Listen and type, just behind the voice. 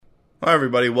Hi,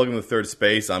 everybody. Welcome to Third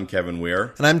Space. I'm Kevin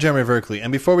Weir. And I'm Jeremy Verkley.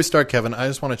 And before we start, Kevin, I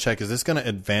just want to check, is this going to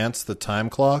advance the time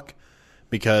clock?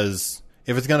 Because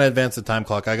if it's going to advance the time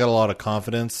clock, I got a lot of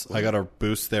confidence. I got to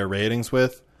boost their ratings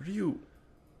with. What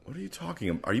are you talking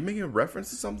about? Are you making a reference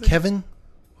to something? Kevin,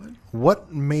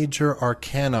 what major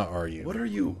arcana are you? What are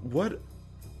you? What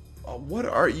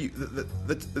are you?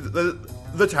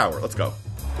 The tower. Let's go.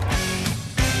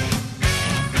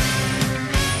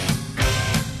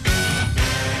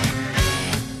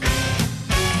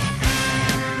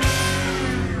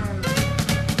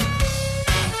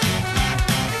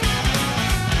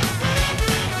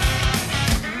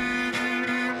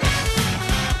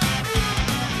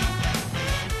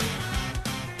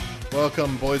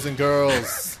 Welcome, boys and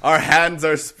girls. Our hands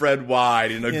are spread wide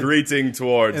in a greeting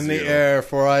towards you. In the air,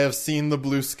 for I have seen the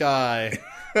blue sky.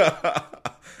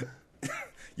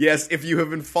 Yes, if you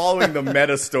have been following the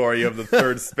meta story of the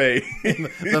Third Space.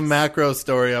 The macro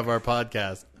story of our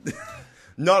podcast.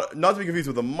 Not to be confused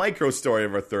with the micro story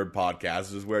of our third podcast,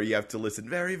 which is where you have to listen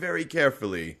very, very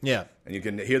carefully. Yeah. And you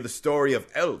can hear the story of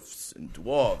elves and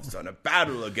dwarves on a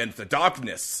battle against the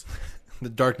darkness. The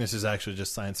darkness is actually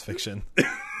just science fiction.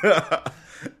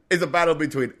 It's a battle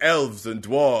between elves and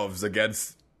dwarves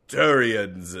against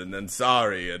Turians and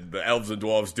Ansari, and the elves and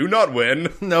dwarves do not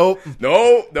win. Nope.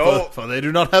 No. For they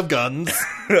do not have guns.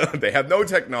 They have no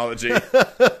technology.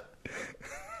 They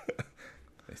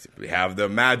simply have their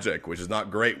magic, which is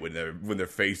not great when they're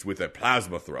faced with a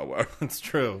plasma thrower. It's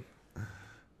true.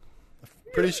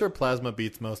 Pretty sure plasma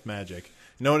beats most magic.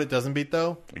 You know what it doesn't beat,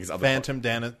 though? Phantom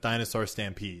Dinosaur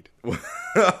Stampede.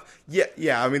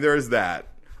 Yeah, I mean, there is that.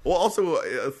 Well,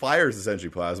 also, fire is essentially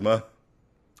plasma.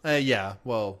 Yeah,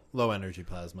 well, low energy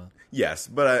plasma. Yes,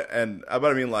 but I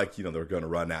mean, like, you know, they're going to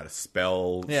run out of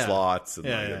spell slots, and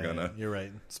they're going to... You're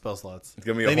right, spell slots. It's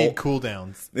gonna be they need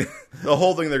cooldowns. The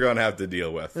whole thing they're going to have to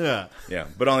deal with. Yeah.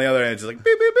 But on the other hand, it's just like,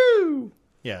 boo, boo, boo.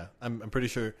 Yeah, I'm pretty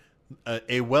sure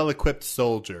a well-equipped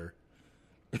soldier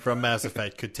from Mass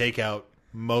Effect could take out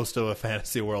most of a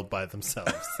fantasy world by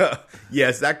themselves.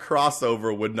 Yes, that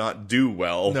crossover would not do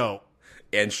well. No.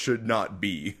 And should not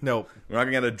be. Nope. We're not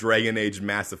going to get a Dragon Age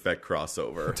Mass Effect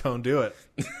crossover. Don't do it.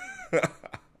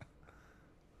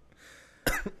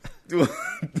 That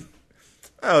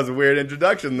was a weird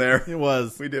introduction there. It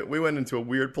was. We went into a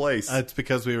weird place. It's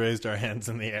because we raised our hands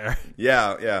in the air.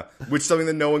 Yeah. Which is something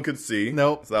that no one could see.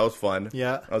 Nope. So that was fun.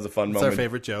 Yeah. That was a fun moment. It's our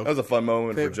favorite joke. That was a fun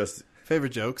moment for just...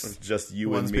 Favorite jokes. Just you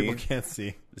ones and me. People can't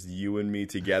see. Just you and me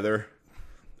together.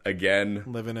 Again.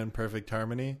 Living in perfect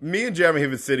harmony. Me and Jeremy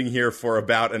have been sitting here for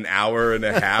about an hour and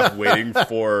a half waiting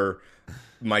for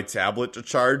my tablet to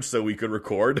charge so we could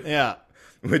record. Yeah.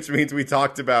 Which means we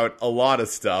talked about a lot of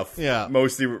stuff. Yeah.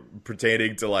 Mostly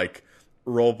pertaining to, like,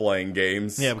 role-playing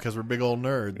games. Yeah, because we're big old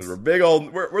nerds.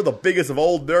 We're the biggest of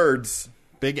old nerds.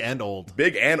 Big and old.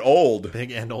 Big and old.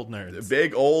 Big and old nerds.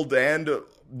 Big, old, and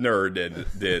nerded.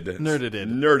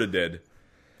 Nerded.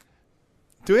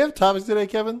 Do we have topics today,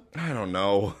 Kevin? I don't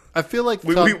know. I feel like...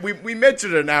 We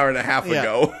mentioned it an hour and a half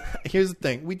ago. Here's the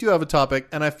thing. We do have a topic,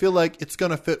 and I feel like it's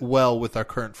going to fit well with our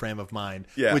current frame of mind.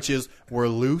 Yeah. Which is, we're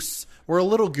loose, we're a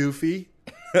little goofy.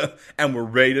 And we're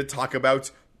ready to talk about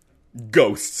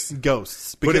ghosts.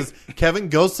 Because, Kevin,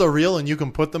 ghosts are real, and you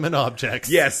can put them in objects.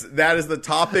 Yes, that is the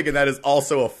topic, and that is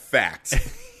also a fact.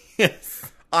 Yes.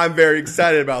 I'm very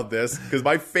excited about this, because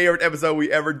my favorite episode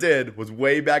we ever did was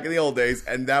way back in the old days,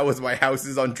 and that was My House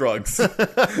is on Drugs.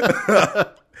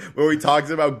 Where we talked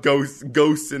about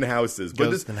ghosts in houses.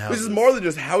 But this is more than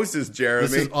just houses, Jeremy.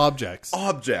 This is objects.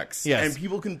 Objects. Yes. And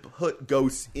people can put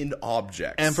ghosts in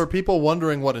objects. And for people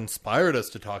wondering what inspired us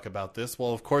to talk about this,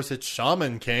 well, of course, it's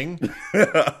Shaman King.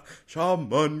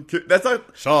 Shaman King. That's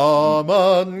not...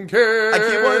 Shaman King.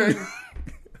 I keep on...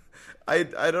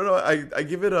 I don't know. I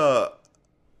give it a...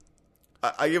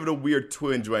 I give it a weird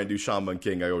twinge when I do Shaman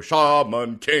King. I go,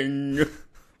 Shaman King.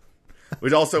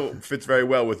 Which also fits very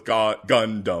well with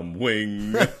Gundam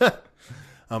Wing.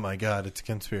 Oh my god, it's a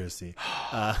conspiracy.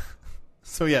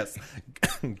 So yes,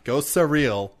 ghosts are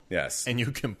real. Yes. And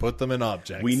you can put them in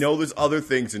objects. We know there's other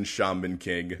things in Shaman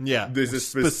King. Yeah. This is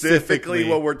specifically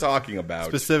what we're talking about.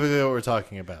 Specifically what we're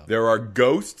talking about. There are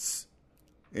ghosts,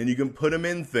 and you can put them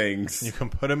in things. You can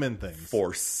put them in things.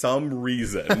 For some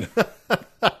reason.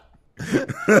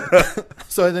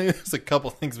 So I think there's a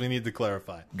couple things we need to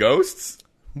clarify. Ghosts?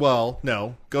 Well,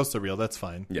 no. Ghosts are real. That's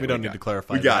fine. Yeah, we don't need to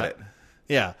clarify We got it.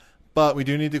 Yeah. But we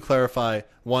do need to clarify,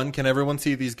 one, can everyone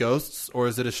see these ghosts? Or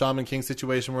is it a Shaman King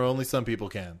situation where only some people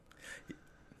can?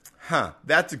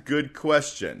 That's a good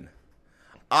question.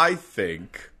 I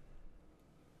think...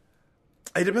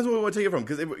 It depends on where we want to take it from.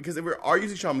 Because if we are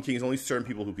using Shaman King, it's only certain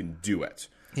people who can do it.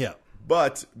 Yeah.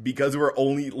 But because we're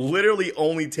literally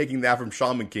only taking that from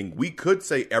Shaman King, we could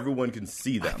say everyone can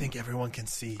see them. I think everyone can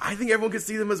see. I think everyone can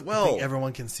see them as well. I think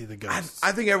everyone can see the ghosts.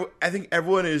 I think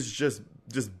everyone is just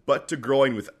butt to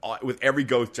groin with every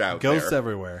ghost out there. Ghosts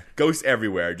everywhere. Ghosts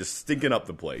everywhere, just stinking up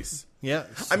the place. Yeah.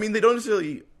 I mean, they don't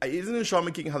necessarily. Isn't in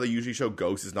Shaman King how they usually show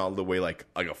ghosts is not the way like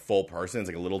a full person. It's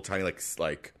like a little tiny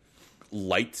like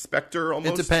light specter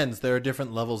almost. It depends. There are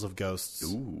different levels of ghosts.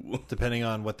 Ooh. Depending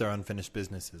on what their unfinished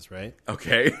business is, right?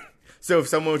 Okay. So if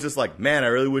someone was just like, man, I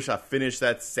really wish I finished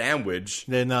that sandwich.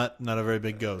 They're not a very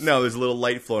big ghost. No, there's a little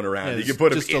light floating around. Yeah, you can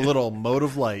put just them a little mote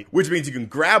of light. which means you can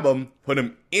grab them, put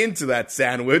them into that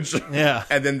sandwich. Yeah.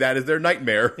 And then that is their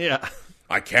nightmare. Yeah.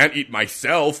 I can't eat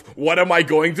myself. What am I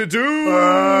going to do?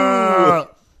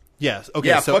 Yes. Okay.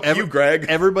 Yeah, so fuck you, Greg.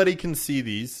 Everybody can see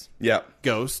these Yeah.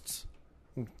 ghosts.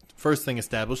 First thing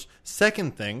established.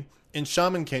 Second thing, in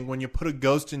Shaman King, when you put a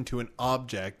ghost into an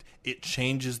object, it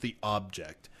changes the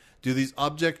object. Do these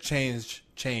objects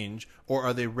change, or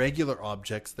are they regular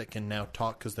objects that can now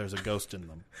talk because there's a ghost in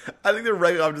them? I think they're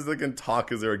regular objects that can talk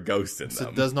because there's a ghost in So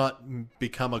them. it does not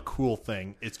become a cool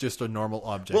thing. It's just a normal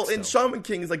object. Well, in Shaman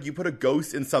King, it's like you put a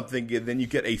ghost in something and then you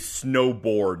get a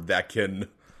snowboard that can,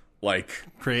 like,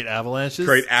 create avalanches?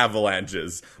 create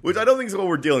avalanches, which I don't think is what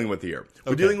we're dealing with here.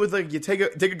 We're dealing with, like, you take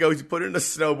a ghost, you put it in a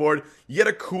snowboard, you get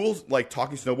a cool, like,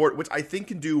 talking snowboard, which I think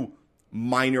can do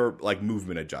minor, like,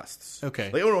 movement adjusts. Okay.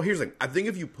 Like, oh no, here's the thing. I think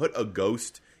if you put a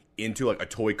ghost into, like, a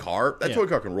toy car, that toy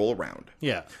car can roll around.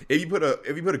 Yeah. If you put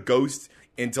a ghost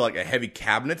into, like, a heavy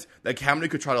cabinet, that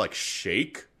cabinet could try to, like,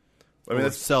 shake. I mean, Or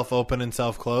that's self-open and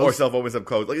self-close? or self-open,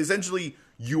 self-close. Like, essentially,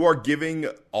 you are giving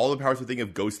all the powers to think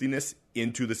of ghostiness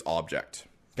into this object.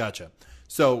 Gotcha.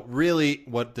 So, really,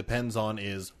 what depends on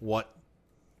is what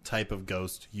type of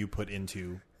ghost you put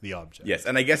into the object. Yes,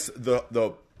 and I guess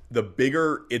the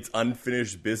bigger its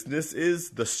unfinished business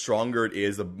is, the stronger it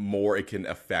is, the more it can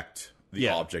affect the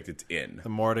object it's in. The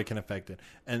more it can affect it.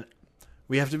 And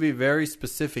we have to be very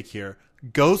specific here.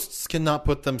 Ghosts cannot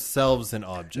put themselves in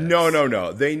objects.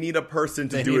 No. They need a person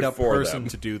to do it for them. They need a person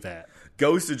to do that.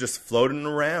 Ghosts are just floating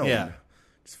around. Yeah.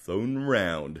 Just floating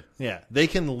around. Yeah. They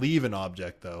can leave an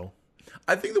object, though.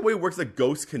 I think the way it works is that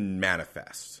ghosts can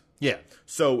manifest. Yeah.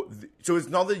 So it's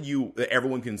not that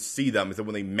everyone can see them. It's that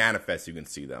when they manifest, you can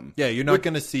see them. Yeah, you're not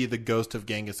going to see the ghost of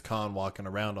Genghis Khan walking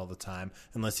around all the time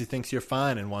unless he thinks you're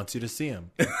fine and wants you to see him.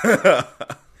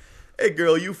 Hey,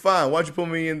 girl, you fine. Why don't you put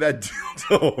me in that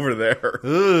dildo over there?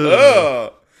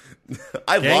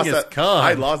 I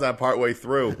lost that part way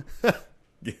through.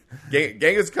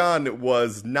 Genghis Khan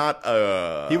was not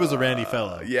a... He was a randy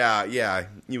fellow. Yeah.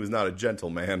 He was not a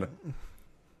gentleman.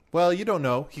 Well, you don't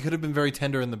know. He could have been very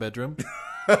tender in the bedroom.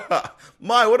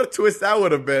 My, what a twist that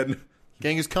would have been.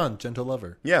 Genghis Khan, gentle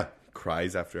lover. Yeah.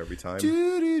 Cries after every time.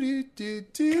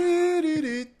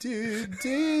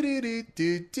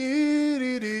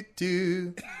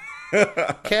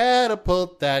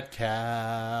 Catapult that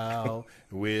cow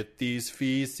with these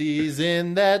feces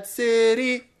in that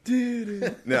city.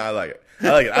 No, I like it.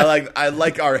 I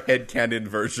like our headcanon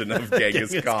version of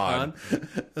Genghis Khan.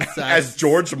 As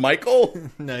George Michael?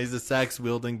 No, he's a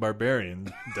sax-wielding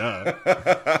barbarian. Duh.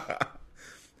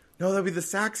 No, that'd be the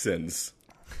Saxons.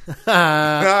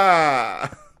 I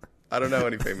don't know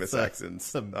any famous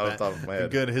Saxons off the top of my head. A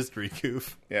good history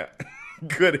goof. Yeah.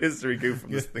 Good history goof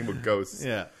from this thing with ghosts.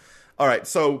 Yeah. All right,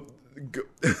 so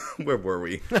where were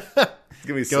we? It's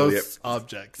gonna be a Ghosts,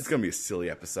 objects. It's gonna be a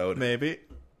silly episode. Maybe.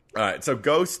 All right, so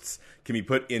ghosts can be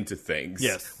put into things.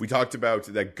 Yes. We talked about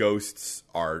that ghosts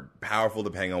are powerful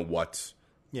depending on what.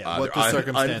 What the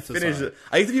circumstances are.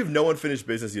 I think if you have no unfinished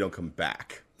business, you don't come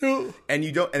back. And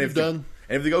you don't. And if done.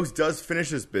 And if the ghost does finish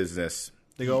his business,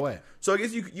 They go away. So I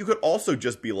guess you could also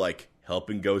just be like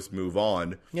helping ghosts move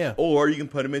on. Yeah. Or you can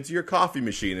put him into your coffee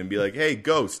machine and be like, hey,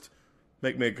 ghost,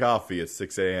 make me a coffee at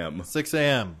 6 a.m. 6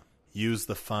 a.m. Use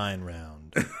the fine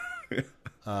round.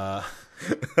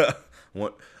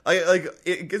 What?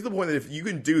 It gets to the point that if you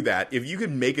can do that, if you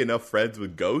can make enough friends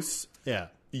with ghosts, Yeah.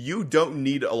 you don't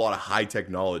need a lot of high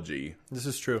technology. This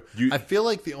is true. I feel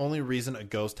like the only reason a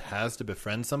ghost has to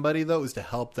befriend somebody, though, is to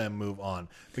help them move on.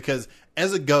 Because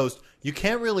as a ghost, you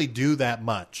can't really do that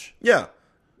much. Yeah.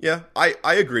 I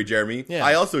agree, Jeremy. Yeah.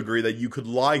 I also agree that you could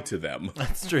lie to them.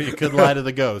 That's true. You could lie to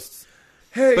the ghosts.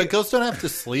 Hey, But ghosts don't have to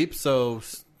sleep, so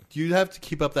you have to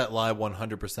keep up that lie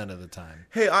 100% of the time.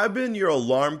 hey, I've been your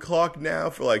alarm clock now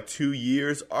for like 2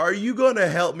 years. Are you going to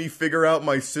help me figure out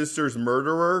my sister's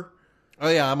murderer? Oh,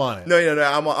 yeah, I'm on it. No,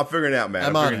 I'm figuring it out, man.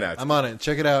 I'm on figuring it. I'm on it.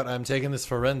 Check it out. I'm taking this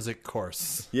forensic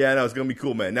course. Yeah, no, it's going to be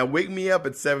cool, man. Now, wake me up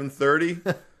at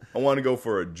 7:30. I want to go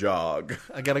for a jog.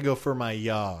 I got to go for my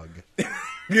yog.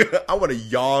 I want a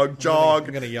jog.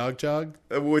 I'm going to jog?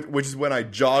 Which is when I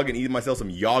jog and eat myself some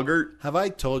yogurt. Have I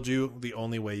told you the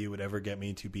only way you would ever get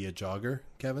me to be a jogger,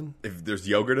 Kevin? If there's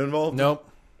yogurt involved? Nope.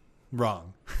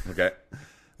 Wrong. Okay.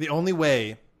 The only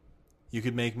way you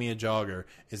could make me a jogger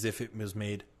is if it was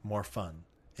made more fun.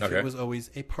 If it was always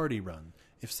a party run.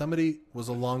 If somebody was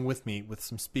along with me with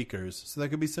some speakers so there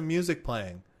could be some music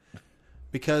playing.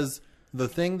 Because the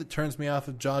thing that turns me off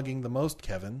of jogging the most,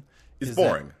 Kevin, is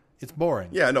boring. It's boring.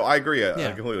 Yeah, no, I agree.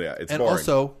 Completely. It's and boring. And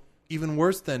also, even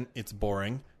worse than it's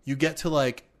boring, you get to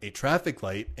like a traffic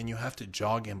light and you have to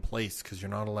jog in place because you're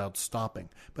not allowed stopping.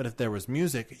 But if there was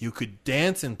music, you could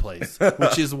dance in place,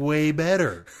 which is way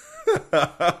better.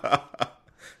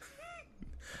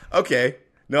 Okay.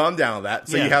 No, I'm down with that.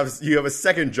 So you have a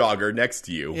second jogger next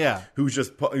to you. Yeah. Who's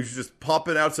just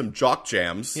popping out some jock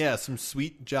jams. Yeah, some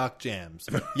sweet jock jams.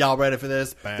 Y'all ready for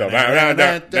this? And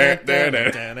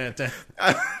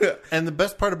the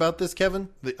best part about this, Kevin,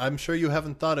 that I'm sure you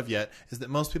haven't thought of yet, is that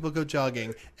most people go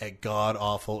jogging at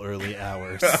god-awful early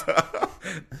hours.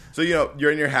 So,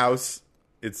 you're in your house.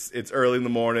 It's early in the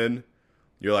morning.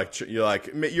 You're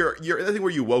the thing where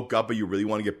you woke up but you really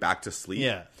want to get back to sleep.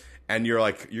 Yeah. And you're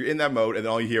in that mode, and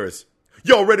then all you hear is,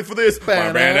 "Yo, ready for this?"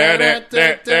 But then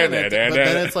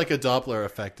it's like a Doppler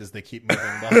effect as they keep moving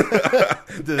by.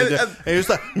 And you're just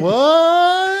like,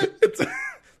 what?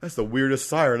 That's the weirdest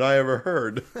siren I ever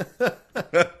heard.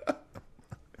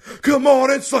 Come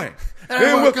on and sing,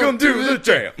 and welcome to the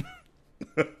jam.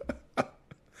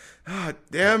 Ah,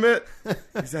 damn it!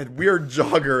 He's that weird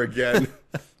jogger again.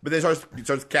 But then he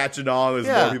starts catching on.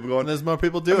 There's more people going. There's more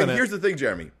people doing it. Here's the thing,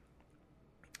 Jeremy.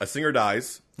 A singer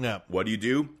dies. Yeah. What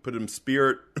do? Put them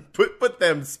spirit. Put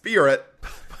them spirit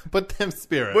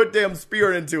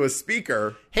into a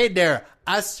speaker. Hey there,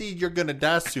 I see you're gonna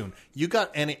die soon. You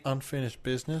got any unfinished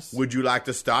business? Would you like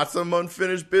to start some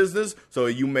unfinished business so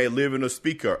you may live in a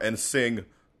speaker and sing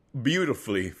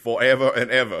beautifully forever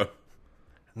and ever?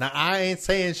 Now I ain't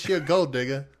saying she a gold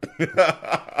digger.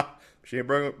 She ain't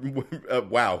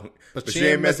wow. But she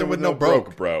ain't messing with no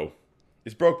broke bro.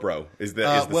 It's broke bro. Is the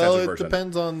censored version.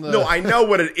 Depends on the. No, I know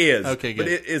what it is. Okay, good.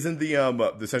 But it isn't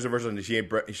the censored version. She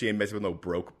ain't messing with no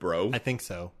broke bro. I think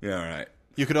so. Yeah, all right.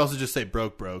 You could also just say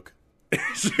broke.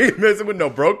 She ain't messing with no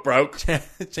broke.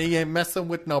 She ain't messing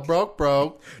with no broke.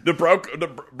 The broke.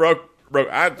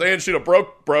 I'm saying she the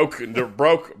broke, and the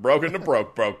broke, and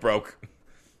the broke.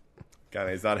 God,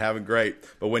 he's not having great.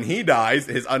 But when he dies,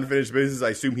 his unfinished business, I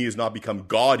assume he has not become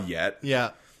God yet.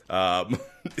 Yeah.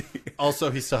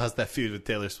 Also, he still has that feud with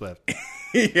Taylor Swift.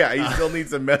 Yeah, he still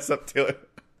needs to mess up Taylor.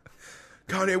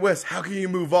 Kanye West, how can you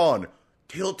move on?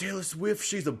 Taylor Swift,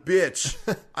 she's a bitch.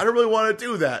 I don't really want to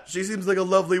do that. She seems like a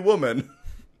lovely woman.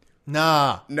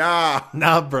 Nah,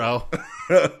 bro.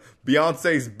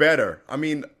 Beyonce's better. I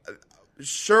mean,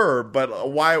 sure, but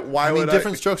why would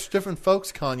different strokes for different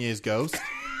folks, Kanye's ghost.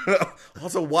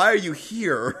 Also, why are you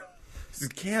here? This is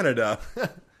Canada.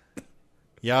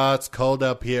 Yeah, it's cold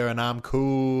up here and I'm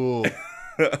cool.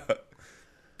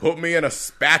 Put me in a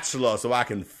spatula so I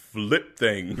can flip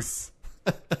things.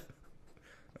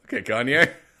 Okay,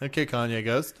 Kanye. Okay, Kanye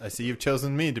Ghost. I see you've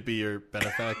chosen me to be your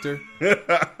benefactor.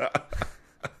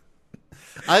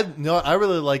 I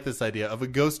really like this idea of a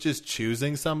ghost just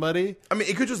choosing somebody. I mean,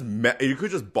 it could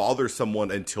just bother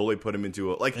someone until they put him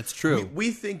into a It's true.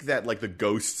 We think that the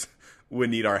ghosts would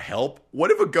need our help.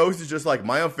 What if a ghost is just like,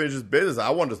 my unfinished business? I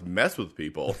want to just mess with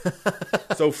people.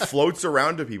 So floats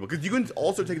around to people because you can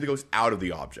also take the ghost out of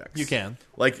the objects. You can.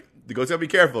 The ghost gotta be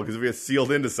careful because if it gets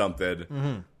sealed into something.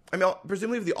 Mm-hmm. I mean,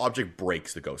 presumably if the object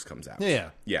breaks, the ghost comes out. Yeah.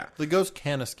 The ghost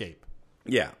can escape.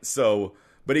 Yeah. So,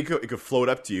 but it could float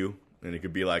up to you. And it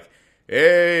could be like,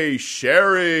 hey,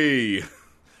 Sherry.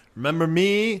 Remember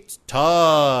me? It's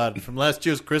Todd from last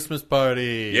year's Christmas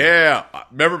party. Yeah.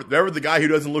 Remember the guy who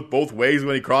doesn't look both ways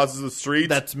when he crosses the street?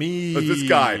 That's me. That's this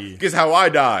guy. Guess how I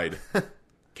died?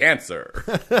 Cancer.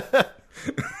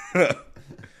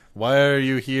 Why are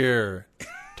you here,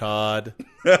 Todd?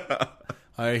 Why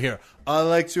are you here? I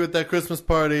liked you at that Christmas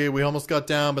party. We almost got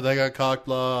down, but I got cock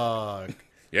blocked.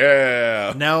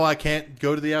 Yeah. Now I can't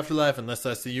go to the afterlife unless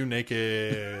I see you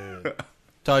naked.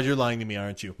 Todd, you're lying to me,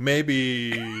 aren't you?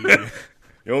 Maybe.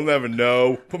 You'll never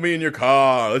know. Put me in your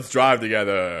car. Let's drive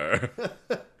together.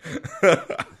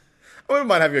 I wouldn't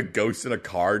mind having a ghost in a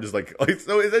car. Just so it's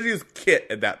actually just Kit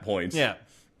at that point. Yeah.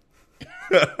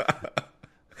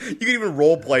 You can even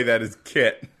role play that as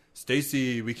Kit.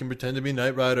 Stacy, we can pretend to be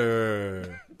Knight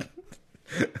Rider.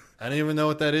 I don't even know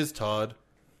what that is, Todd.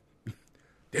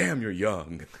 Damn, you're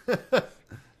young.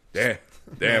 Damn,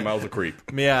 I was a creep.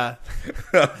 Yeah.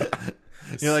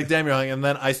 You're like, damn, you're young. And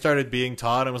then I started being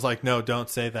Todd and was like, no, don't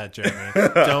say that, Jeremy.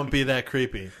 Don't be that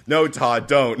creepy. No, Todd,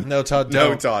 don't. No, Todd,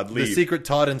 don't. No, Todd, leave. The secret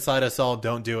Todd inside us all,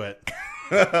 don't do it.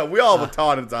 We all have a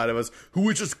Todd inside of us who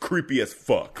is just creepy as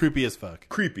fuck. Creepy as fuck.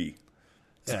 Creepy.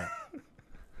 Yeah.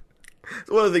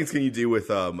 So what other things can you do with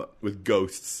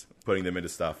ghosts, putting them into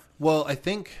stuff? Well, I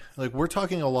think like we're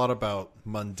talking a lot about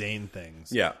mundane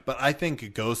things. Yeah. But I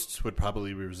think ghosts would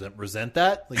probably resent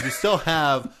that. Like you still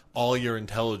have all your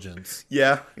intelligence.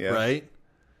 Yeah. Right?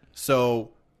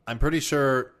 So I'm pretty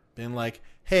sure being like,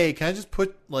 hey, can I just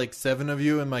put like 7 of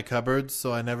you in my cupboards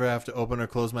so I never have to open or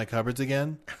close my cupboards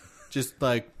again? Just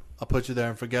like I'll put you there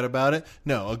and forget about it.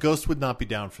 No, a ghost would not be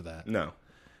down for that. No.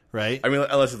 Right? I mean,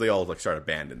 unless they all like start a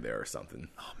band in there or something.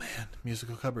 Oh man,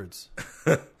 musical cupboards.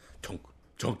 Tonk,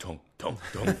 tonk, tonk, tonk,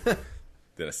 tonk.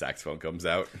 Then a saxophone comes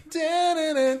out.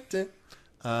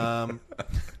 But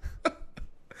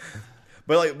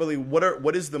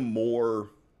what is the more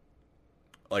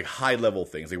like high level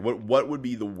things? Like what would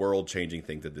be the world changing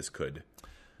thing that this could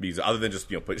be, other than just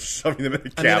shoving them in the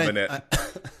cabinet?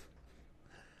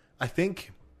 I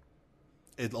think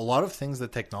a lot of things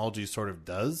that technology sort of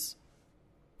does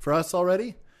for us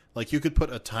already. Like you could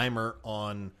put a timer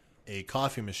on a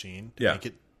coffee machine to make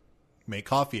it make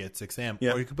coffee at 6 a.m.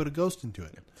 Yeah. Or you could put a ghost into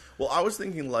it. Well, I was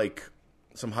thinking like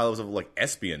some high levels of like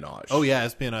espionage. Oh yeah,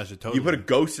 espionage. Totally. You put a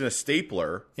ghost in a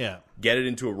stapler. Yeah. Get it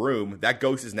into a room. That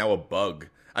ghost is now a bug.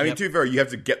 I mean, to be fair, you have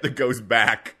to get the ghost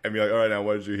back and be like, all right, now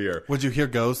what did you hear? Would you hear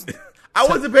ghost? I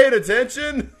wasn't paying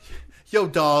attention. Yo,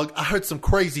 dog, I heard some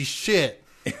crazy shit.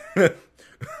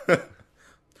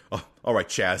 Oh, all right,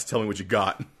 Chaz, tell me what you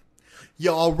got.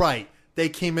 Yo, all right. They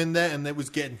came in there and it was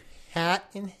getting hot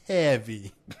and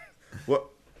heavy. What?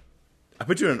 I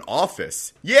put you in an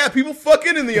office. Yeah, people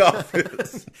fucking in the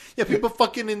office. Yeah, people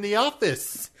fucking in the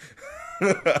office.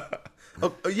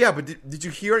 Yeah, but did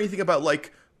you hear anything about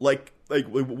like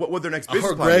what their next business I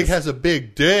heard plan Greg is? has a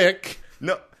big dick.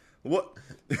 No, what?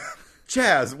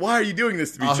 Chaz, why are you doing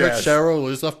this to me, I heard Chaz? Cheryl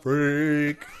is a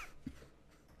freak.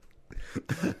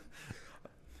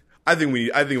 I think we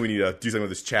need to do something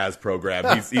with this Chaz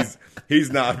program.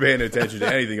 He's not paying attention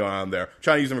to anything going on there.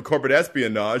 Trying to use him for corporate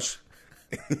espionage.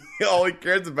 All he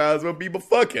cares about is what people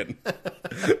fucking.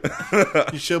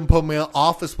 You shouldn't put me in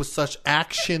office with such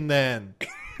action then.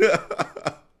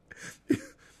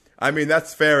 I mean,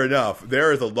 that's fair enough.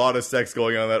 There is a lot of sex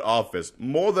going on in that office.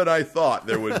 More than I thought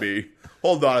there would be.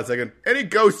 Hold on a second. Any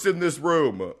ghosts in this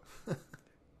room?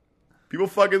 People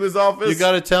fuck in this office? You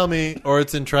gotta tell me, or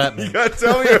it's entrapment. You gotta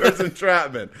tell me, or it's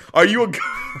entrapment. Are you a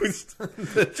ghost?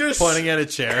 Just pointing at a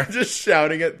chair. Just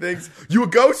shouting at things. You a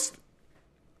ghost?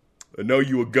 I know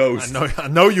you a ghost. I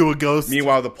know you a ghost.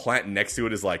 Meanwhile, the plant next to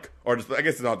it is like, or just, I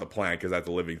guess it's not the plant because that's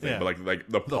a living thing, but like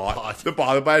the pot. The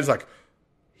pot is like,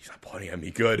 he's not pointing at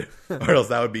me good, or else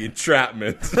that would be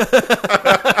entrapment.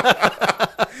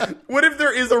 What if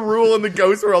there is a rule in the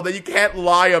ghost world that you can't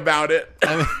lie about it?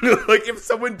 I mean, like if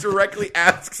someone directly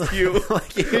asks you,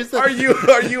 like, "Are you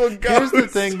a ghost?" Here's the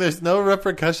thing: there's no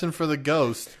repercussion for the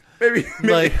ghost. Maybe.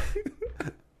 Like,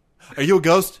 are you a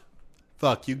ghost?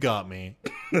 Fuck, you got me.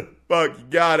 Fuck, you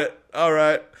got it. All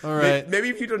right. Maybe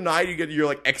if you deny it, you're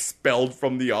like expelled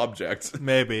from the object.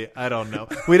 Maybe. I don't know.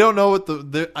 We don't know what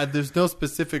there's no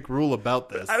specific rule about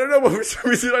this. I don't know, but for some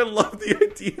reason I love the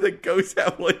idea that ghosts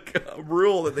have like a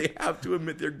rule that they have to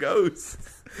admit they're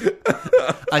ghosts.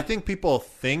 I think people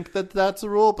think that that's a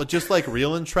rule, but just like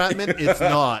real entrapment, it's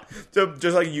not. So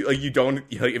just like you don't,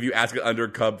 like if you ask an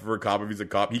undercover cop if he's a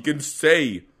cop, he can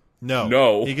say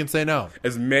no. He can say no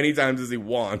as many times as he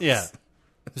wants. Yeah.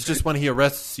 It's just when he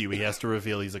arrests you, he has to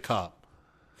reveal he's a cop.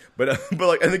 But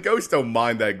like, and the ghosts don't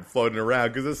mind that floating around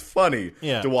because it's funny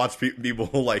to watch people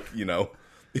like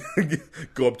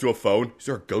go up to a phone. Is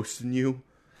there a ghost in you?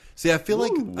 See, I feel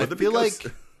like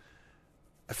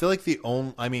the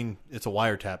only. I mean, it's a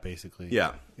wiretap basically.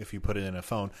 Yeah. If you put it in a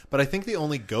phone, but I think the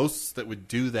only ghosts that would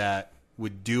do that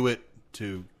would do it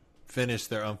to finish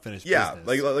their unfinished business.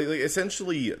 Like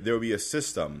essentially, there would be a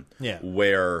system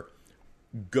where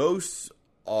ghosts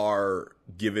are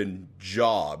given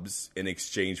jobs in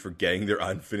exchange for getting their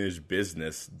unfinished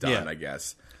business done, I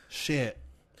guess. Shit.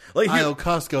 Like I owe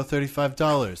Costco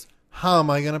 $35. How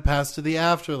am I going to pass to the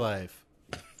afterlife?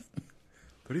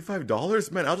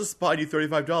 $35? Man, I'll just spot you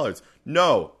 $35.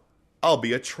 No, I'll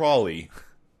be a trolley.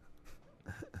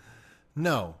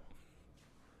 No.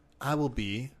 I will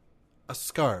be a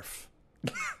scarf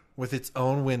with its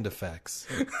own wind effects.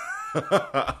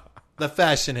 The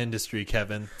fashion industry,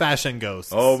 Kevin. Fashion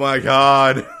ghosts. Oh my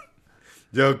god.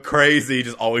 You're crazy,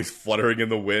 just always fluttering in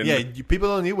the wind. Yeah, people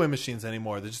don't need wind machines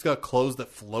anymore. They just got clothes that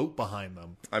float behind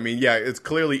them. I mean, yeah, it's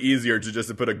clearly easier to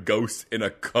just put a ghost in a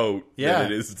coat than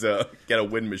it is to get a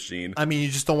wind machine. I mean, you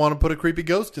just don't want to put a creepy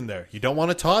ghost in there. You don't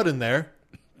want a Todd in there.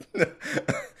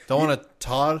 Don't want a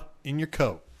Todd in your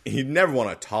coat. You'd never want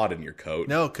a Todd in your coat.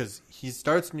 No, because he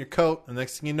starts in your coat, and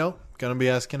next thing you know, gonna be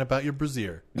asking about your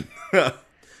brassiere.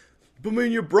 Put me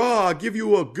in your bra, I'll give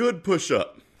you a good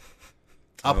push-up.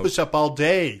 I'll push up all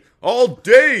day. All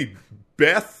day,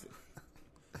 Beth.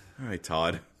 All right,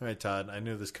 Todd. All right, Todd. I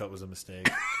knew this coat was a mistake.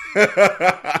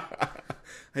 I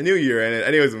knew you were in it.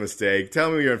 I knew it was a mistake. Tell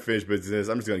me you're unfinished business.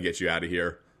 I'm just going to get you out of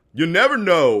here. You never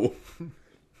know.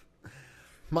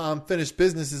 My unfinished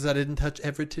business is I didn't touch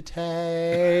ever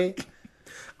today.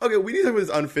 Okay, we need to talk about this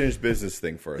unfinished business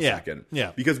thing for a second.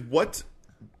 Yeah. Because what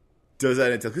does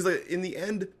that entail? Because like, in the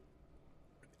end,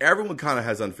 everyone kind of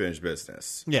has unfinished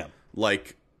business. Yeah.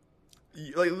 Like,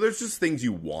 there's just things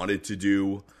you wanted to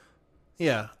do.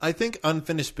 Yeah, I think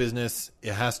unfinished business,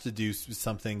 it has to do with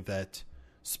something that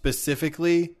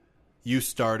specifically you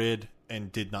started and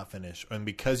did not finish. And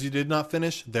because you did not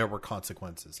finish, there were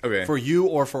consequences. Okay. For you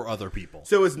or for other people.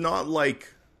 So it's not like,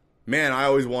 man, I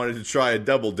always wanted to try a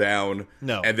double down.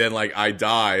 No. And then, like, I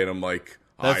die, and I'm like,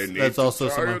 that's also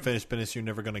some unfinished business you're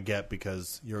never going to get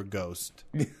because you're a ghost.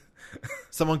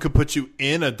 Someone could put you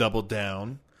in a double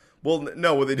down. Well,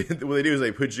 no, what they do is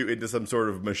they put you into some sort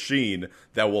of machine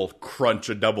that will crunch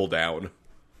a double down.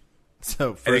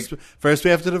 So first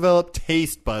we have to develop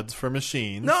taste buds for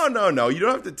machines. No. You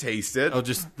don't have to taste it. Oh,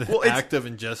 just the act of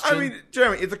ingestion? I mean,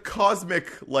 Jeremy, it's a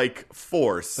cosmic, like,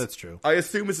 force. That's true. I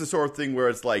assume it's the sort of thing where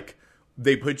it's like,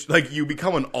 they put, like, you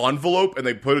become an envelope and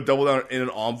they put a double down in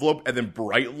an envelope and then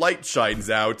bright light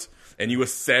shines out and you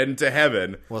ascend to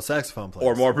heaven. Well, saxophone players.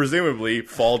 Or more presumably,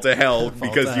 fall to hell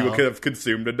because you could have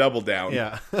consumed a double down.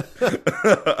 Yeah.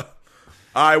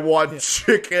 I want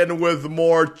chicken with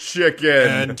more chicken.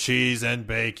 And cheese and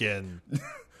bacon.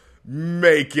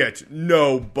 Make it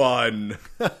no bun.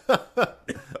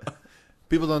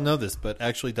 People don't know this, but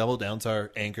actually double downs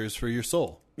are anchors for your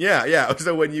soul. Yeah.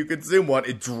 So when you consume one,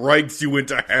 it drags you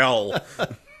into hell.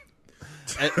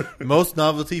 Most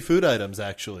novelty food items,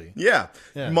 actually. Yeah.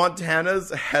 Montana's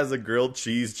has a grilled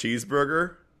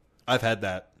cheeseburger. I've had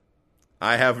that.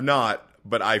 I have not,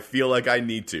 but I feel like I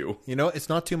need to. You know, it's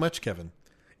not too much, Kevin.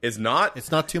 It's not?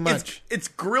 It's not too much. It's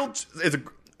grilled.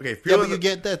 Okay. Yeah, but you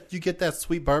get that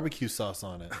sweet barbecue sauce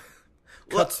on it.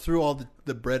 Cuts through all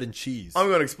the bread and cheese. I'm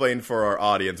going to explain for our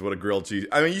audience what a grilled cheese...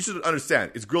 I mean, you should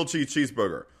understand. It's grilled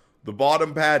cheeseburger. The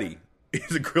bottom patty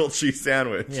is a grilled cheese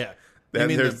sandwich. Yeah. Then you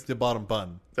mean there's the bottom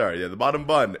bun. Sorry, yeah, the bottom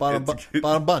bun. Bottom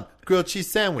bun. Grilled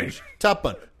cheese sandwich. Top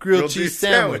bun. Grilled cheese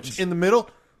sandwich. In the middle,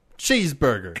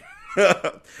 cheeseburger.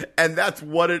 And that's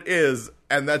what it is.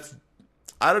 And that's...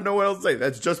 I don't know what else to say.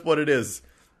 That's just what it is.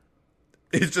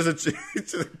 It's just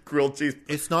a grilled cheese.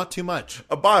 It's not too much.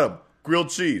 A bottom, grilled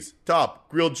cheese. Top,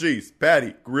 grilled cheese.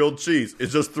 Patty, grilled cheese.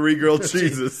 It's just 3 grilled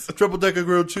cheeses. Triple decker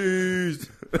grilled cheese.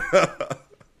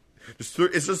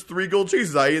 It's just 3 grilled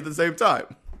cheeses I eat at the same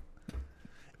time.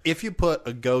 If you put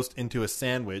a ghost into a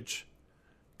sandwich,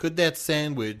 could that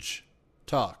sandwich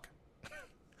talk?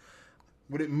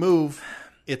 Would it move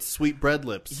its sweet bread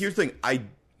lips? Here's the thing. I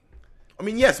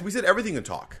mean, yes, we said everything can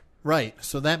talk. Right.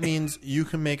 So that means you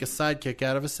can make a sidekick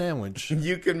out of a sandwich.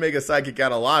 You can make a sidekick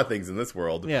out of a lot of things in this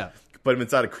world. Yeah. Put him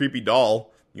inside a creepy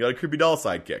doll. You got a creepy doll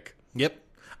sidekick. Yep.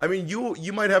 I mean,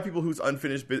 you might have people whose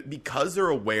unfinished business, because they're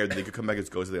aware that they could come back as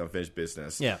ghosts of the unfinished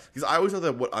business. Yeah. Because I always thought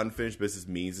that what unfinished business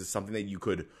means is something that you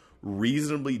could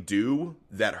reasonably do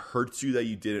that hurts you that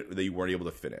you weren't able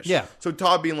to finish. Yeah. So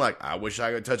Todd being like, I wish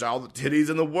I could touch all the titties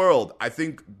in the world. I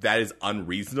think that is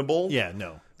unreasonable. Yeah,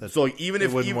 no. So like, even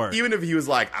if he was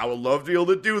like, I would love to be able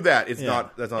to do that, that's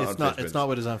not unfinished business. It's not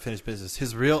what his unfinished business.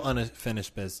 His real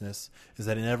unfinished business is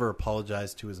that he never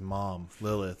apologized to his mom,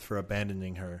 Lilith, for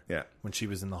abandoning her when she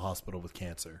was in the hospital with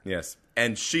cancer. Yes.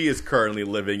 And she is currently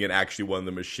living in actually one of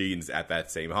the machines at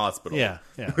that same hospital. Yeah.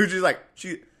 She's like,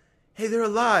 hey, they're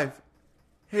alive.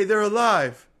 Hey, they're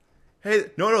alive.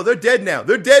 Hey, no, they're dead now.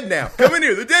 They're dead now. Come in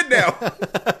here. They're dead now.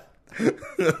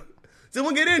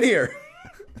 Someone get in here.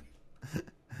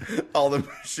 All the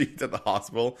machines at the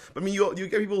hospital. I mean, you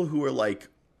get people who are like,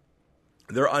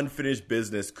 their unfinished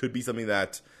business could be something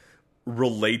that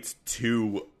relates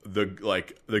to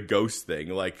the ghost thing.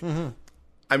 Like,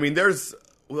 I mean, there's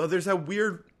that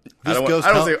weird.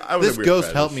 This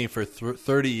ghost helped me for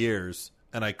 30 years,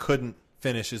 and I couldn't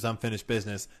finish his unfinished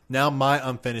business. Now my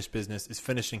unfinished business is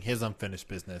finishing his unfinished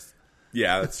business.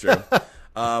 Yeah, that's true.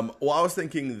 Well, I was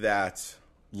thinking that,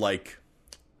 like,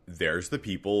 there's the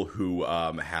people who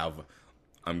have,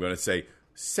 I'm going to say,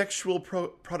 sexual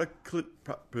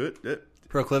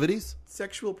Proclivities?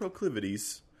 sexual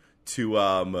proclivities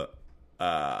to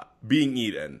being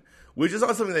eaten, which is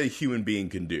not something that a human being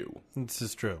can do. This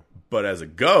is true. But as a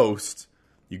ghost,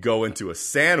 you go into a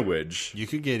sandwich. You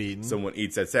could get eaten. Someone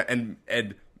eats that and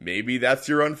maybe that's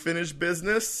your unfinished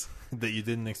business that you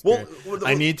didn't experience.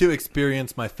 I need to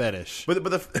experience my fetish.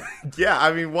 But yeah,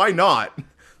 I mean, why not?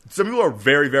 Some people are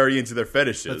very, very into their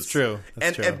fetishes. That's true.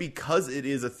 And because it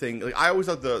is a thing, like I always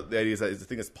thought the idea is that it's a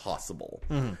thing that's possible.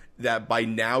 Mm-hmm. That by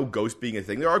now, ghosts being a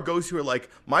thing, there are ghosts who are like,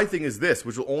 my thing is this,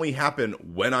 which will only happen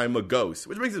when I'm a ghost,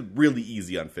 which makes it really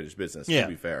easy unfinished business, to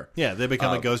be fair. Yeah, they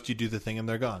become a ghost, you do the thing, and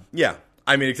they're gone. Yeah.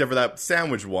 I mean, except for that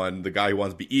sandwich one, the guy who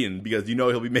wants to be eaten, because you know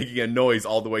he'll be making a noise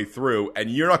all the way through,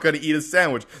 and you're not going to eat a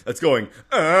sandwich that's going,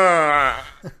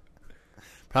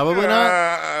 Probably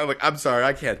not. Like, I'm sorry,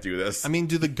 I can't do this. I mean,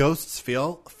 do the ghosts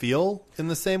feel in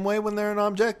the same way when they're an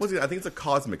object? I think it's a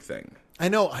cosmic thing. I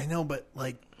know, but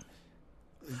like,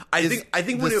 I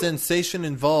think the sensation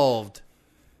involved,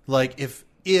 like if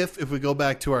we go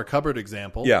back to our cupboard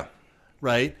example, yeah,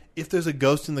 right? If there's a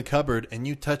ghost in the cupboard and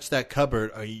you touch that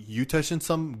cupboard, are you touching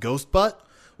some ghost butt?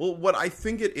 Well, what I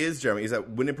think it is, Jeremy, is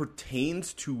that when it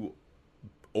pertains to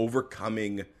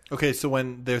overcoming... Okay, so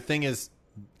when their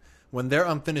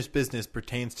unfinished business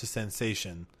pertains to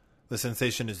sensation, the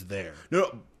sensation is there.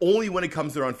 No, only when it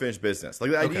comes to their unfinished business.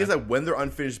 Like, the idea is that when their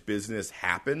unfinished business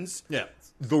happens,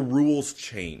 the rules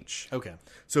change. Okay.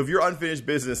 So if your unfinished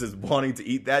business is wanting to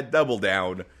eat that double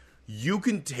down... You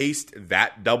can taste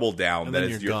that double down. And then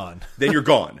you're gone. Then you're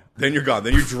gone. Then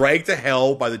you're dragged to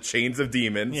hell by the chains of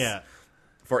demons. Yeah.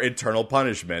 For eternal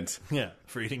punishment. Yeah,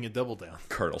 for eating a double down.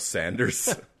 Colonel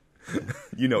Sanders.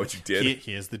 You know what you did.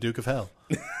 He is the Duke of Hell.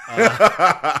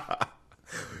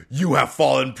 You have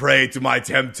fallen prey to my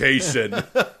temptation.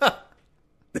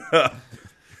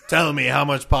 Tell me, how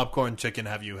much popcorn chicken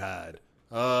have you had?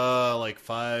 Like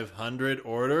 500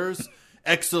 orders?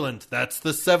 Excellent. That's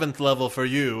the 7th level for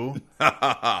you.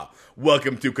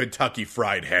 Welcome to Kentucky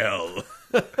Fried Hell.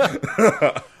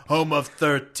 Home of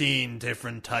 13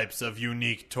 different types of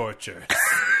unique torture.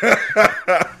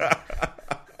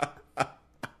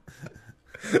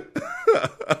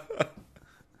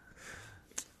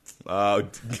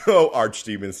 Go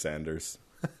Archdemon Sanders.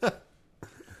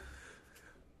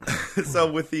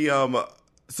 So with the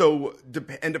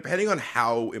depending on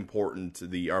how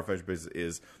important the unfinished business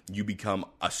is, you become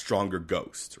a stronger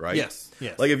ghost, right? Yes.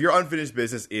 Like if your unfinished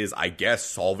business is, I guess,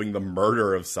 solving the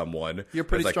murder of someone, you're a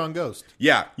pretty strong ghost.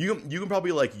 Yeah, you can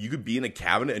probably you could be in a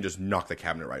cabinet and just knock the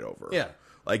cabinet right over. Yeah,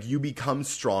 like you become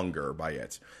stronger by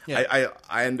it. Yeah.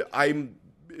 I'm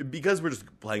because we're just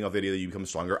playing off the idea that you become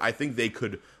stronger. I think they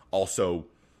could also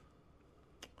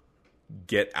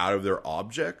get out of their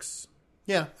objects.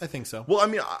 Yeah, I think so. Well, I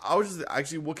mean, I was just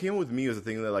actually what came up with me was the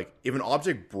thing that like if an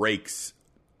object breaks,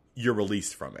 you're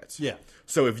released from it. Yeah.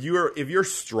 So if you're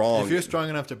strong, if you're strong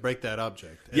enough to break that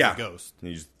object, as a ghost,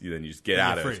 then you just get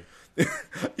out of it.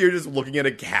 You're just looking at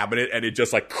a cabinet and it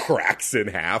just like cracks in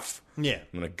half. Yeah.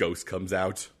 And a ghost comes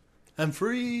out. I'm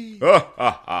free.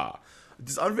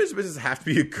 Does unfinished business have to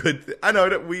be a good thing? I know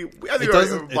that I think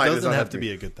it doesn't have to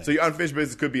be a good thing. So your unfinished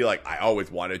business could be like, I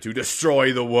always wanted to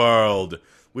destroy the world.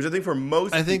 Which I think for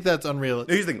most... I think that's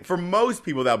unrealistic. Here's the thing. For most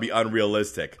people, that would be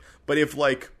unrealistic. But if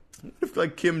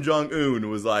Kim Jong-un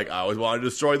was like, I always wanted to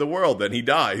destroy the world, then he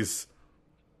dies.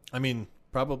 I mean,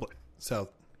 probably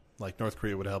North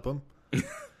Korea would help him.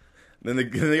 Then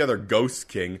the other Ghost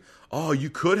King. Oh, you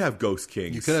could have Ghost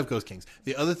Kings. You could have Ghost Kings.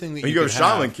 The other thing that you go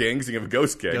Shaman Kings, you have a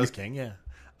Ghost King. Ghost King, yeah.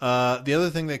 The other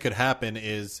thing that could happen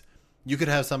is you could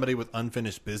have somebody with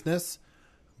unfinished business,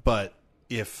 but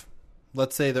if...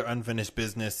 Let's say their unfinished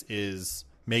business is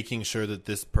making sure that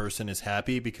this person is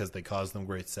happy because they caused them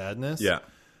great sadness. Yeah.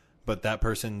 But that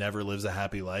person never lives a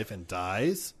happy life and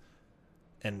dies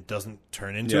and doesn't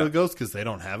turn into a ghost because they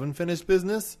don't have unfinished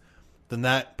business. Then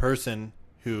that person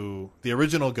who, the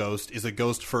original ghost, is a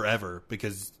ghost forever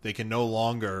because they can no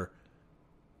longer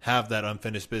have that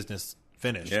unfinished business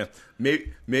finished. Yeah.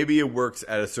 Maybe it works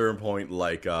at a certain point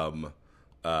like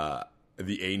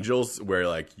the angels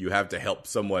where you have to help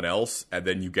someone else and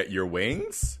then you get your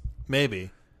wings.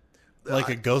 Maybe like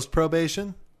a ghost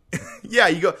probation. Yeah,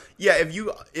 you go. Yeah,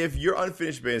 if your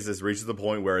unfinished business reaches the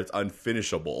point where it's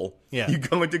unfinishable, you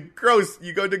go into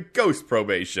ghost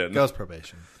probation. Ghost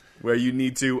probation, where you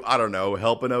need to, I don't know,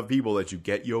 help enough people that you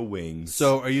get your wings.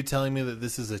 So, are you telling me that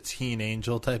this is a teen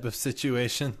angel type of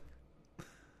situation?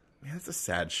 Man, it's a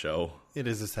sad show. It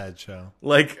is a sad show.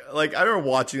 Like I remember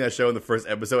watching that show in the first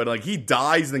episode, and he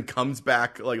dies and then comes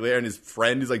back later, and his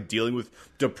friend is dealing with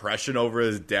depression over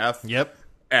his death. Yep.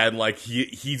 And like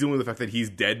he's dealing with the fact that he's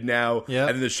dead now. Yeah.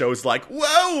 And then the show's like,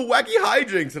 whoa, wacky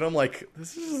hijinks. And I'm like,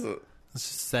 this is It's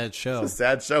just a sad show. a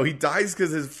sad show. He dies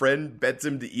because his friend bets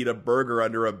him to eat a burger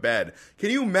under a bed.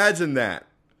 Can you imagine that?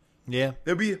 Yeah.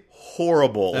 That'd be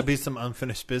horrible. That'd be some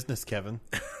unfinished business, Kevin.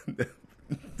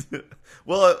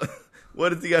 Well,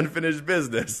 what is the unfinished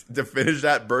business? To finish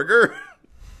that burger?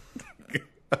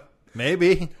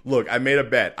 Maybe. Look, I made a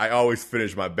bet. I always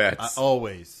finish my bets. I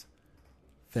always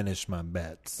finish my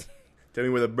bets. Tell me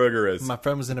where the burger is. My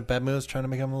friend was in a bad mood. I was trying to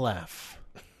make him laugh.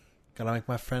 Gotta make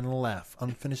my friend laugh.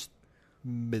 Unfinished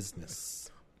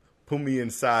business. Put me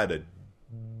inside a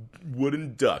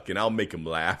wooden duck and I'll make him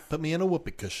laugh. Put me in a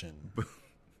whoopee cushion.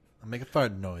 I'll make a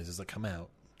fart noise as I come out.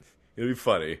 It'll be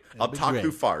funny. I'll be talk great.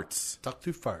 through farts. Talk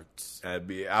through farts.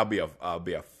 I'll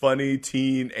be a funny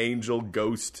teen angel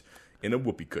ghost in a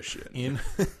whoopee cushion.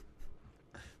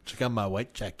 Check out my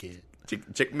white jacket.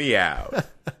 Check me out.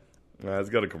 Let's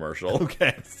go to commercial.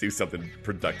 Okay. Let's do something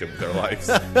productive with our lives.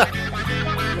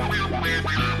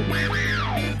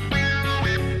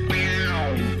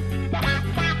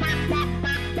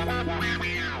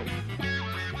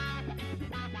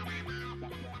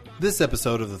 This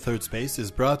episode of The Third Space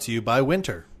is brought to you by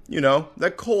winter. You know,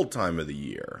 that cold time of the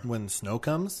year. When snow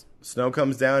comes, Snow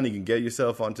comes down, you can get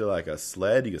yourself onto like a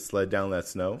sled. You can sled down that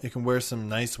snow. you can wear some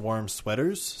nice warm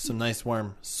sweaters, some nice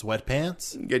warm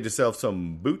sweatpants. You can get yourself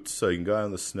some boots so you can go out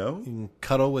in the snow. You can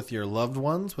cuddle with your loved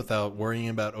ones without worrying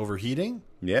about overheating.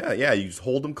 Yeah, you just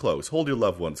hold them close. Hold your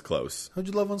loved ones close. Hold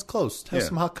your loved ones close. Have Yeah.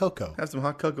 some hot cocoa. Have some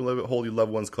hot cocoa, hold your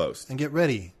loved ones close. And get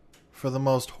ready for the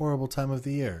most horrible time of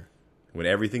the year. When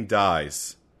everything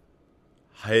dies,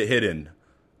 hidden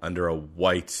under a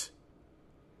white,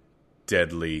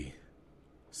 deadly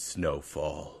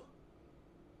snowfall.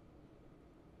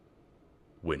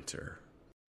 Winter.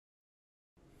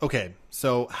 Okay,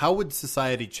 so how would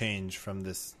society change from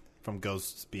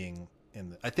ghosts being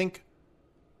in I think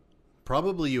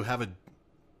probably you have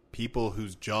people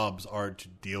whose jobs are to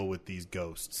deal with these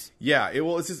ghosts. Yeah,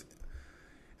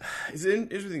 it's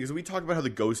interesting because we talk about how the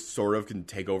ghost sort of can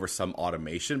take over some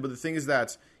automation, but the thing is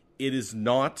that it is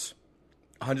not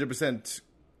 100%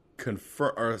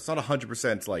 confirm, or it's not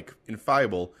 100% like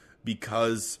infallible,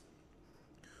 because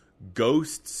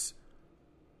ghosts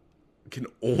can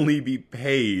only be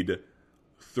paid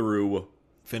through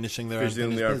Finishing their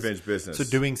unfinished business. So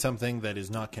doing something that is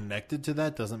not connected to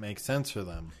that doesn't make sense for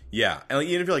them. Yeah, and like,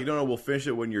 even if you're like, no, we'll finish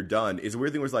it when you're done. It's a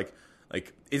weird thing where it's like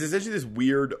it's essentially this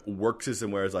weird work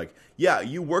system where it's like, yeah,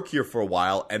 you work here for a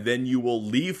while and then you will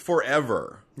leave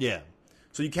forever. Yeah.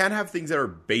 So you can't have things that are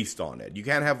based on it. You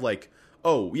can't have like,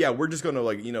 oh yeah, we're just gonna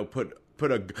like, you know, put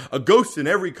a ghost in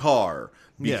every car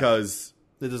because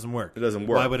it doesn't work. It doesn't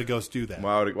work. Why would a ghost do that?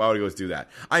 Why would a ghost do that?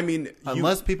 I mean,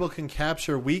 unless people can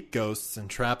capture weak ghosts and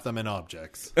trap them in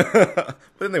objects. But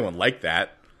then they won't like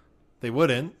that. They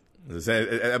wouldn't. At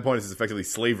that point, it's effectively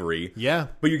slavery. Yeah.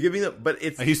 But you're giving them. But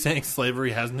it's. Are you saying slavery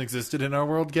hasn't existed in our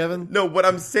world, Kevin? No, what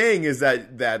I'm saying is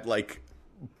that like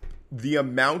the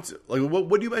amount, like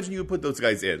what do you imagine you would put those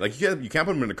guys in? Like you can't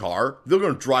put them in a car. They're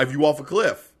going to drive you off a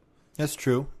cliff. That's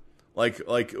true. Like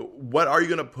what are you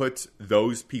going to put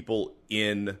those people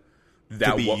in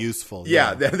that to be useful?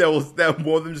 Yeah, that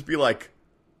won't them just be like,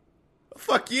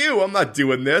 fuck you, I'm not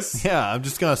doing this. Yeah, I'm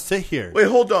just gonna sit here. Wait,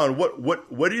 hold on.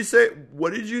 What did you say?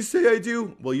 What did you say I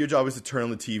do? Well, your job is to turn on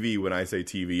the TV when I say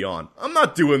TV on. I'm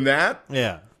not doing that.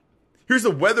 Yeah. Here's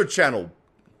the Weather Channel.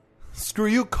 Screw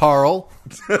you, Carl.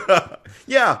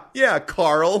 Yeah,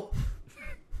 Carl.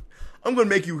 I'm going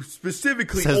to make you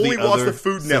specifically only watch the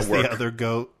Food Network. The other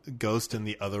ghost in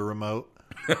the other remote.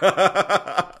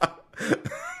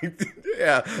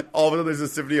 Yeah, all of a sudden there's a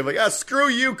symphony of like, screw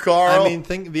you, Carl. I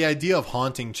mean, the idea of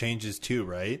haunting changes too,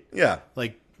 right? Yeah.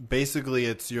 Like,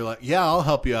 basically you're like, yeah, I'll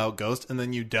help you out, ghost, and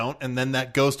then you don't, and then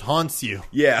that ghost haunts you.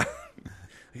 Yeah.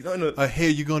 Hey,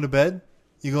 you going to bed?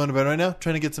 You going to bed right now?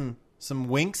 Trying to get some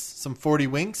winks? Some 40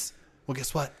 winks? Well,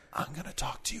 guess what? I'm going to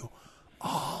talk to you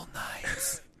all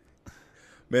night.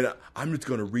 Man, I'm just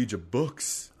going to read your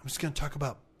books. I'm just going to talk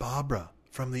about Barbara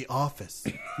from The Office.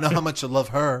 Know how much I love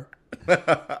her.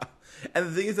 And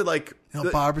the thing is that, like... You know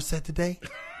what Barbara said today?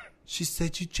 She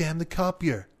said you jammed the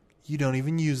copier. You don't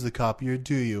even use the copier,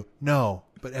 do you? No,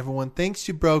 but everyone thinks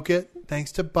you broke it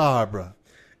thanks to Barbara.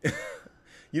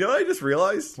 You know what I just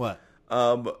realized? What?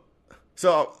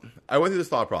 So I went through this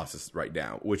thought process right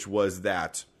now, which was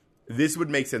that this would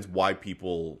make sense why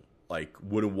people, like,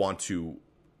 wouldn't want to,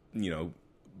 you know,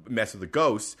 mess with a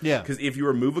ghost. Yeah. Because if you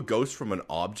remove a ghost from an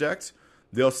object,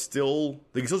 they can still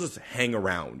just hang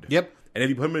around. Yep. And if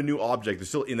you put them in a new object, they're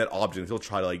still in that object. They'll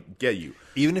try to like get you.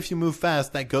 Even if you move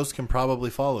fast, that ghost can probably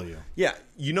follow you. Yeah.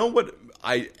 You know what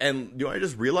I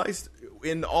just realized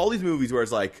in all these movies where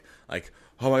it's like,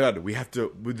 oh my god,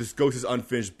 this ghost is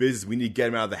unfinished business. We need to get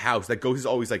him out of the house. That ghost is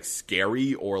always like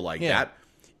scary or like that.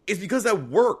 It's because that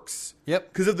works.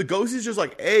 Yep. Because if the ghost is just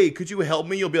like, hey, could you help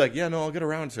me? You'll be like, yeah, no, I'll get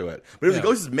around to it. But if the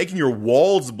ghost is making your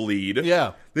walls bleed,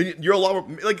 then you're a lot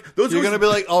more like those. You're gonna be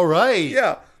like, all right,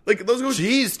 yeah. Like those ghosts.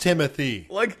 Jeez, Timothy.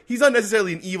 Like he's not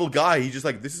necessarily an evil guy. He's just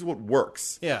like, this is what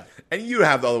works. Yeah. And you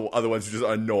have the other ones who are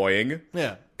just annoying.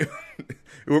 Yeah.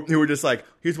 who were just like,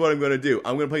 here's what I'm going to do.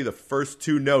 I'm going to play the first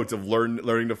 2 notes of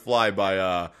Learning to Fly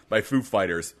by Foo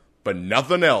Fighters, but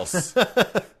nothing else.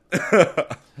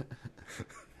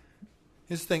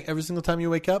 Here's the thing. Every single time you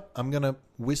wake up, I'm going to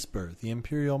whisper the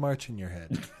Imperial March in your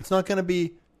head. It's not going to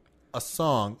be a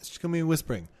song. It's just going to be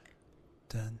whispering.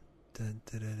 Dun, dun,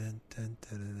 dun, dun, dun,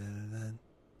 dun, dun,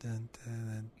 dun,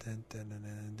 dun,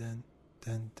 dun, dun.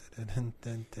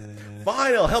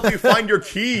 Fine, I'll help you find your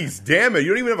keys. Damn it, you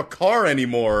don't even have a car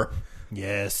anymore.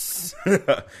 Yes.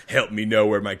 Help me know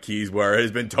where my keys were. It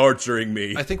has been torturing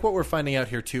me. I think what we're finding out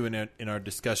here, too, in our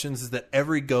discussions is that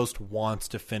every ghost wants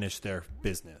to finish their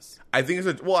business. I think is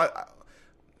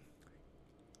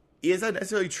that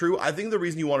necessarily true? I think the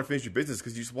reason you want to finish your business is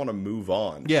because you just want to move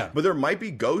on. Yeah. But there might be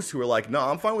ghosts who are like, no,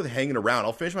 I'm fine with hanging around.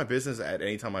 I'll finish my business at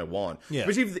any time I want. Yeah.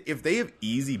 Especially if they have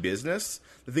easy business,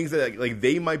 the things that like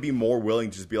they might be more willing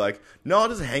to just be like, no, I'll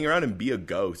just hang around and be a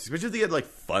ghost. Especially if they had like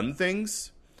fun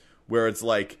things where it's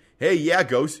like, hey, yeah,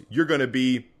 ghost, you're going to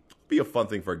be a fun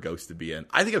thing for a ghost to be in.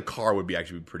 I think a car would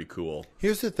actually be pretty cool.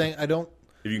 Here's the thing. If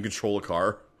you can control a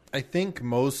car. I think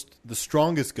the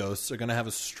strongest ghosts are going to have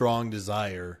a strong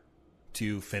desire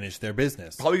to finish their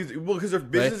business. Probably because their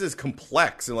business is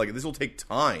complex and like this will take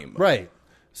time. Right.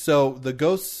 So the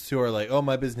ghosts who are like, oh,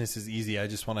 my business is easy. I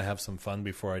just want to have some fun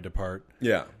before I depart.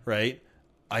 Yeah. Right.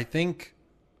 I think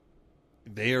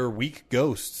they are weak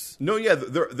ghosts. No, yeah,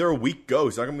 they're a weak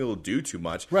ghost. They're not gonna be able to do too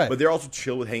much. Right. But they're also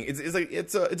chill with hanging.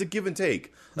 It's a give and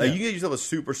take. Like you can get yourself a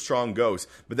super strong ghost,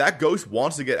 but that ghost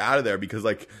wants to get out of there because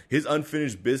like his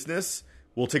unfinished business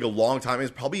will take a long time. It's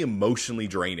probably emotionally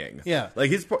draining. Yeah. Like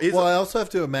his well, I also have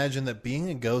to imagine that being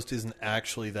a ghost isn't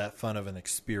actually that fun of an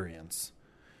experience.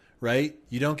 Right?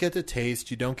 You don't get to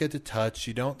taste, you don't get to touch,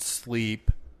 you don't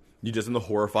sleep. You're just in the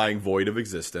horrifying void of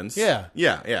existence. Yeah.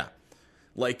 Yeah, yeah.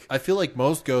 Like I feel like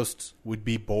most ghosts would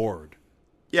be bored.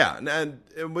 Yeah, and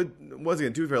once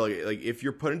again, to be fair, like if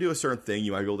you're put into a certain thing,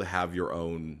 you might be able to have your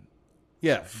own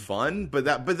fun, but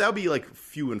that would be like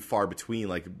few and far between.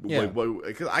 Like,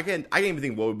 because I can't even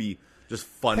think what would be just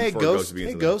fun for a ghost to be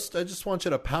into. Hey, ghost, I just want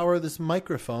you to power this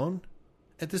microphone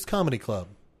at this comedy club.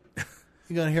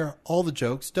 You're going to hear all the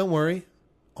jokes. Don't worry.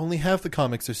 Only half the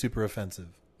comics are super offensive.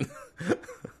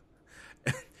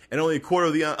 And only a quarter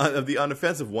of the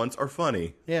unoffensive ones are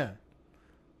funny. Yeah.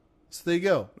 So there you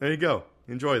go. There you go.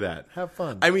 Enjoy that. Have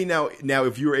fun. I mean, now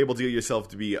if you were able to get yourself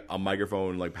to be a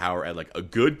microphone like power at like a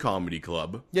good comedy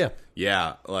club, you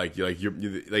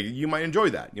might enjoy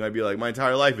that. You might be like, my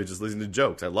entire life is just listening to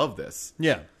jokes. I love this.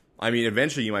 Yeah. I mean,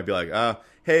 eventually you might be like,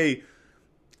 hey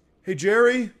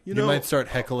Jerry, you might start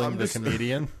heckling the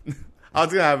comedian. I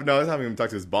was having him talk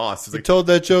to his boss. He told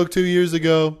that joke 2 years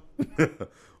ago.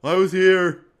 I was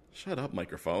here. Shut up,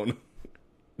 microphone.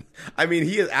 I mean,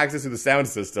 he has access to the sound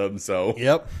system, so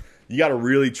you got to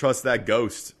really trust that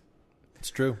ghost. It's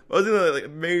true. I was gonna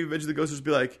maybe eventually the ghost would just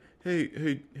be like,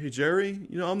 "Hey, Jerry,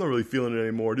 I'm not really feeling it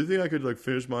anymore. Do you think I could like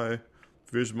finish my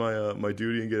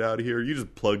duty and get out of here? You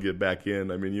just plug it back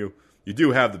in. I mean, you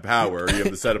do have the power. You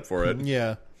have the setup for it.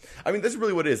 Yeah. I mean, that's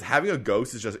really what it is. Having a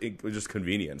ghost is just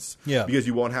convenience. Yeah. Because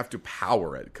you won't have to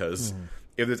power it. Because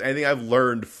if there's anything I've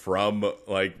learned from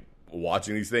like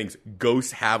watching these things,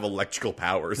 ghosts have electrical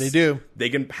powers. They do. They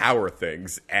can power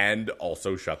things and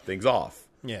also shut things off.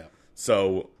 Yeah.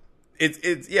 So it's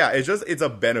a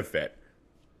benefit.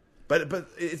 But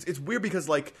it's weird because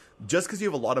like just because you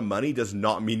have a lot of money does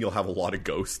not mean you'll have a lot of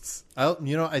ghosts.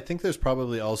 I think there's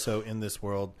probably also in this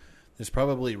world there's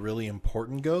probably really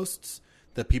important ghosts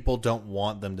that people don't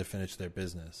want them to finish their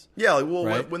business. Yeah, like, well,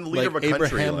 right? When the leader of a country,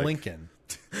 Abraham Lincoln,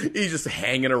 he's just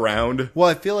hanging around. Well,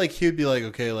 I feel like he'd be like,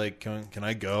 okay, like can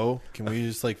I go? Can we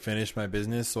just like finish my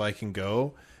business so I can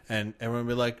go? And everyone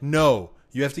would be like, no.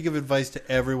 You have to give advice to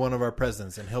every one of our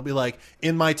presidents. And he'll be like,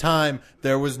 in my time,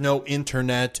 there was no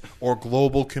internet or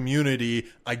global community.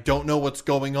 I don't know what's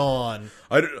going on.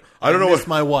 I don't know what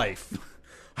my wife.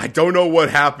 I don't know what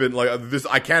happened. Like this,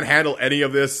 I can't handle any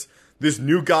of this. This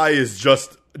new guy is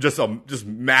just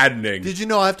maddening. Did you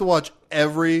know I have to watch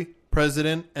every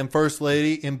president and first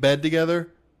lady in bed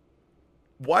together?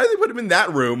 Why did they put him in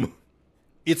that room?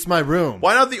 It's my room.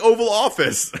 Why not the Oval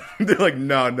Office? They're like,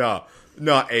 no,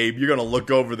 Abe, you're going to look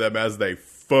over them as they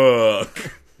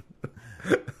fuck.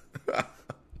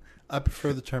 I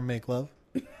prefer the term make love.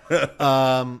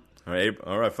 All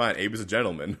right, fine. Abe is a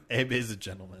gentleman. Abe is a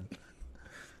gentleman.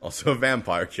 Also a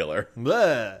vampire killer.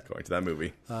 Blah. According to that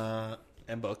movie.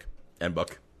 And book. And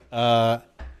book. No,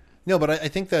 but I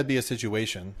think that'd be a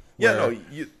situation. Where,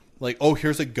 like, oh,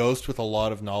 here's a ghost with a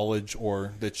lot of knowledge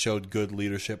or that showed good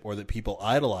leadership or that people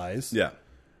idolize. Yeah.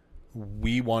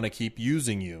 We want to keep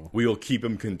using you. We will keep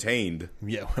him contained.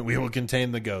 Yeah, we will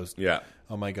contain the ghost. Yeah.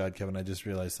 Oh my God, Kevin, I just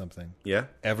realized something. Yeah?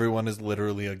 Everyone is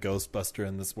literally a ghostbuster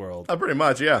in this world. Oh, pretty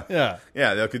much, yeah. Yeah.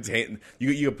 Yeah, they'll contain...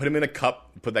 You put him in a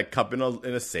cup, put that cup in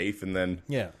a safe, and then...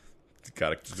 Yeah.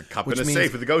 Got just a cup in a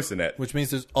safe with a ghost in it. Which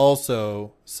means there's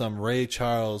also some Ray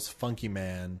Charles funky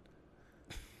man.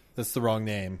 That's the wrong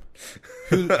name.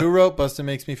 Who wrote Bustin'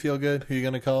 Makes Me Feel Good? Who are you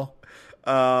going to call?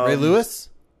 Ray Lewis?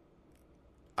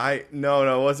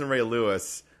 No, it wasn't Ray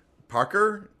Lewis.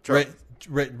 Parker?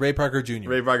 Ray Parker Jr.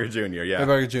 Ray Parker Jr., yeah. Ray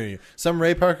Parker Jr. Some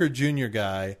Ray Parker Jr.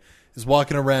 guy is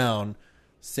walking around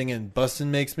singing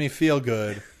Bustin' Makes Me Feel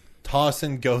Good,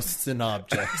 tossing ghosts and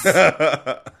objects.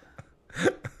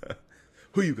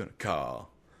 Who you gonna call?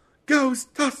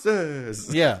 Ghost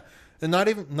tossers! Yeah. And not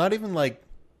even like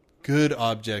good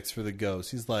objects for the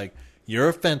ghost. He's like, you're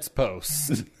a fence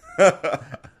post.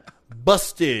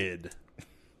 Busted.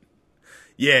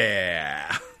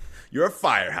 Yeah. You're a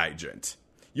fire hydrant.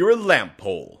 You're a lamp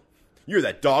pole. You're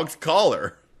that dog's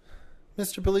collar.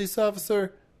 Mr. Police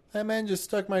Officer, that man just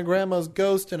stuck my grandma's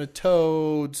ghost in a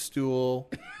toadstool.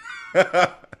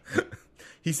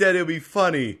 He said it would be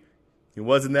funny. It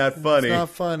wasn't that funny. It's not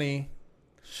funny.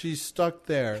 She's stuck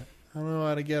there. I don't know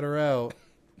how to get her out.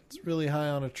 It's really high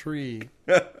on a tree.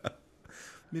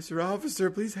 Mr. Officer,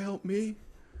 please help me.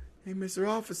 Hey, Mr.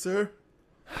 Officer.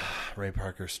 Ray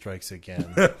Parker strikes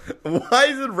again. Why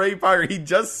is it Ray Parker? He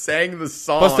just sang the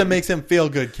song. Bustin' makes him feel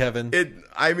good, Kevin.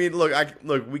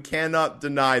 Look, we cannot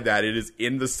deny that it is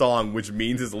in the song, which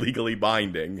means it's legally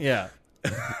binding. Yeah.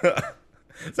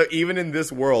 So even in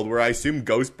this world where I assume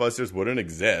Ghostbusters wouldn't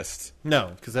exist.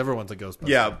 No, because everyone's a Ghostbuster.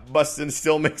 Yeah, Bustin'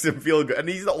 still makes him feel good. And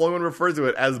he's the only one who refers to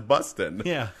it as Bustin'.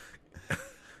 Yeah.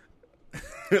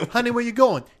 Honey, where you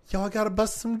going? Yo, I gotta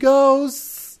bust some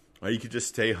ghosts. Or you could just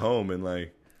stay home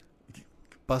and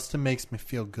Bustin' makes me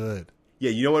feel good. Yeah,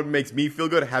 you know what makes me feel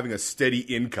good? Having a steady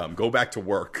income. Go back to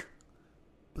work.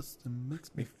 Bustin'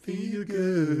 makes me feel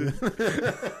good.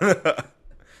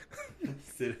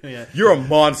 You're a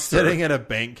monster. Sitting at a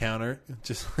bank counter,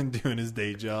 just doing his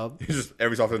day job. He's just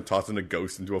every so often tossing a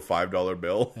ghost into a $5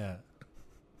 bill. Yeah.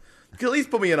 You can at least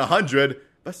put me in 100.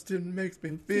 Bustin' makes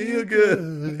me feel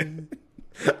good.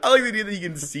 I like the idea that he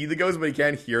can see the ghosts, but he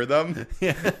can't hear them.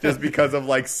 Yeah. Just because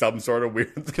of some sort of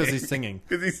weird thing. Because he's singing.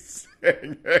 Because he's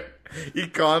singing. He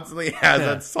constantly has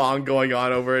that song going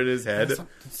on over in his head.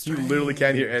 You literally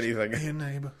can't hear anything. Hey,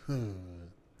 neighborhood.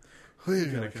 Who you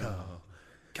gonna call?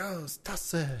 Ghost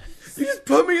tossers. You just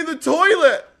put me in the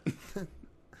toilet.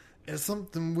 It's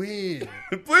something weird.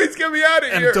 Please get me out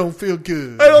of here. And don't feel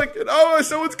good. I like it. Oh,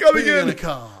 someone's coming Who you in. gonna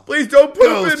call? Please don't poop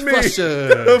Ghost in me.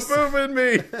 flushers. Don't poop in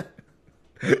me.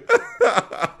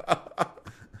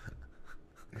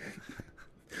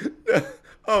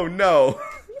 Oh no.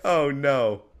 Oh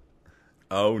no.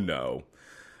 Oh no.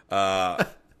 I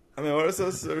mean, what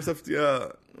other stuff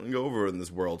to go over in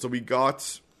this world? So we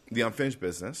got the unfinished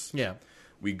business. Yeah.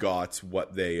 We got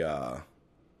what they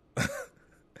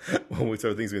when we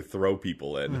sort of things we throw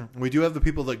people in. We do have the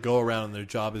people that go around and their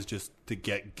job is just to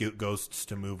get ghosts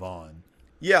to move on.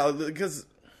 Yeah, because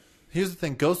here's the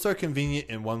thing. Ghosts are convenient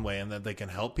in one way and that they can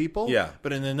help people. Yeah.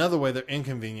 But in another way, they're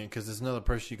inconvenient because there's another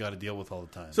person you got to deal with all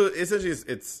the time. so essentially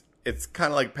it's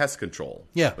kind of like pest control.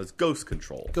 Yeah. But it's ghost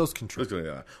control. Ghost control.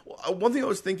 Well, one thing I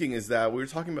was thinking is that we were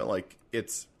talking about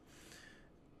it's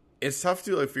tough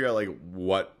to figure out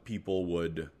what people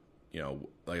would,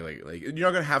 like you're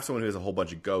not gonna have someone who has a whole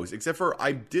bunch of ghosts, except for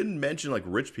I didn't mention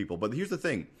rich people. But here's the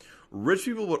thing: rich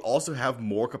people would also have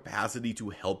more capacity to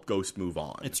help ghosts move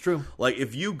on. It's true.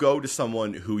 If you go to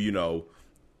someone who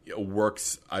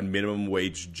works a minimum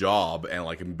wage job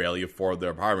and can barely afford their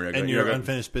apartment, And your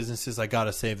unfinished business is, I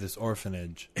gotta save this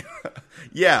orphanage.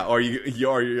 yeah, or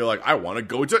you're like, I want to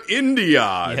go to India.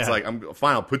 Yeah. It's like, I'm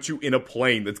fine. I'll put you in a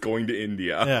plane that's going to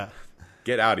India. Yeah.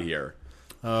 Get out of here.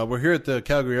 We're here at the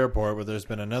Calgary airport where there's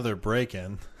been another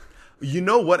break-in. You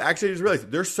know what? Actually, I just realized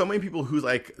there's so many people who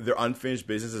their unfinished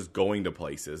business is going to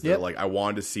places. They're Yep. I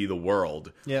wanted to see the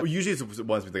world. Yep. Well, usually it's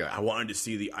ones we think I wanted to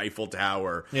see the Eiffel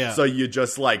Tower. Yeah. So you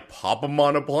just pop them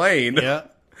on a plane. Yeah.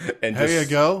 And Here just,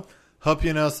 you go. Hope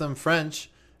you know some French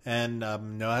and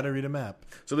know how to read a map.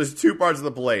 So there's two parts of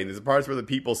the plane. There's the parts where the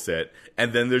people sit,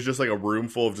 and then there's just a room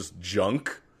full of just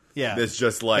junk. Yeah. It's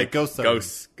just like ghosts,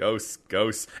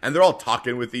 and they're all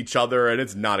talking with each other, and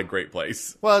it's not a great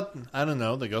place. Well, I don't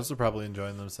know. The ghosts are probably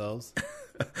enjoying themselves.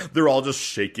 They're all just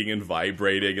shaking and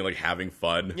vibrating and like having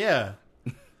fun. Yeah.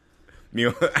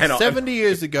 You know, 70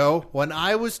 years ago, when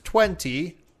I was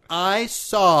 20, I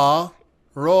saw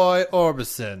Roy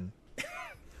Orbison.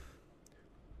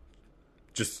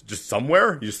 Just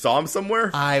somewhere? You saw him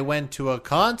somewhere? I went to a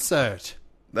concert.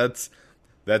 That's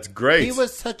great. He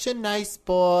was such a nice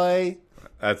boy.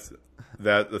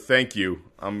 Thank you.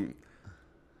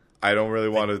 I don't really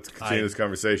want to continue this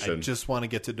conversation. I just want to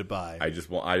get to Dubai. I just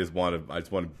want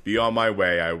to be on my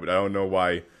way. I don't know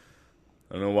why.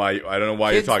 I don't know why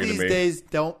you're talking to me. Kids these days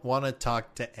don't want to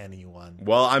talk to anyone.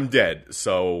 Well, I'm dead,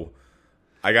 so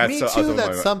I got. Me too.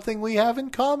 That's something we have in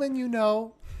common, you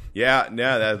know. Yeah.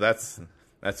 That's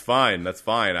fine. That's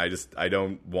fine. I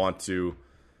don't want to.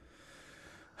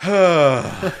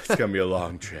 It's gonna be a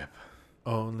long trip.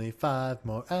 Only 5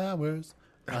 more hours.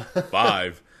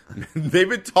 5. They've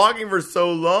been talking for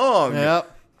so long.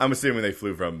 Yep. I'm assuming they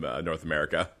flew from North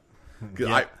America.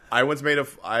 Yep. I once made a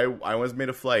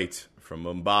flight from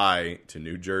Mumbai to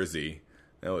New Jersey.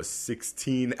 That was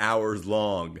 16 hours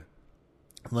long.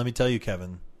 Let me tell you,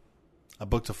 Kevin. I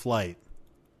booked a flight.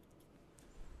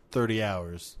 30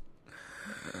 hours.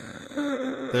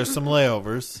 There's some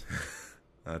layovers.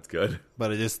 That's good.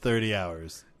 But it is 30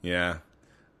 hours. Yeah.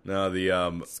 No,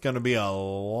 it's going to be a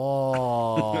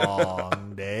long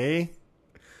day.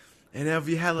 And if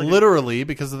you had literally,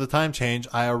 because of the time change,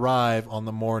 I arrive on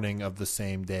the morning of the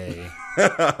same day.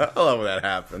 I love when that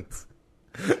happens.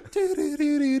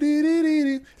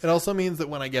 It also means that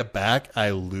when I get back,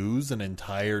 I lose an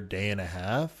entire day and a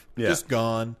half. Yeah. Just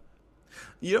gone.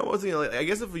 You know what's like, I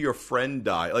guess if your friend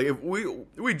dies, like if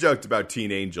we joked about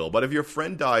Teen Angel, but if your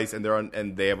friend dies and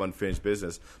they have unfinished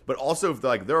business, but also if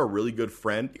they're a really good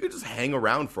friend, you could just hang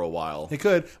around for a while. It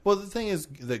could. Well, the thing is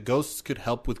that ghosts could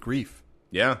help with grief.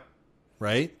 Yeah.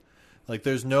 Right? Like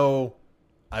there's no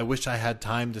I wish I had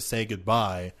time to say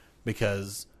goodbye,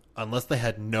 because unless they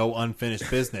had no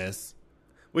unfinished business,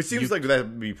 which seems like that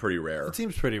would be pretty rare. It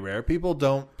seems pretty rare. People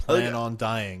don't plan on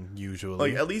dying usually.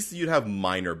 Like at least you'd have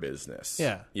minor business.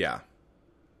 Yeah. Yeah.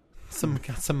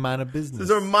 Got some minor business.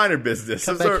 These are minor business.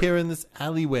 Come back here in this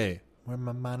alleyway where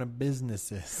my minor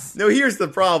business is. No, here's the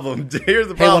problem. Here's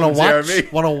the problem, Jeremy.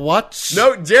 Want to watch?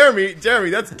 No, Jeremy,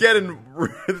 that's getting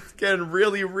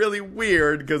really, really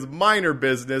weird, because minor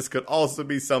business could also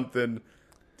be something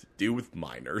to do with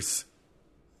miners.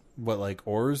 What, like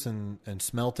ores and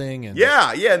smelting? And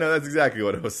yeah, no, that's exactly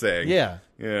what I was saying. Yeah.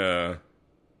 Yeah.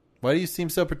 Why do you seem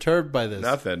so perturbed by this?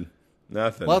 Nothing.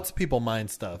 Lots of people mine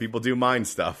stuff. People do mine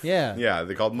stuff. Yeah. Yeah,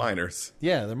 they're called miners.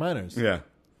 Yeah, they're miners. Yeah.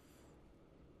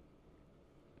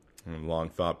 Long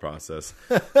thought process.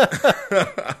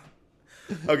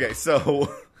 Okay, so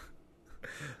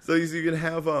you can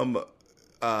have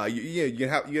you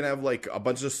can have like a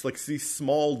bunch of like these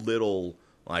small little,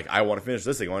 like, I want to finish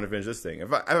this thing. I want to finish this thing.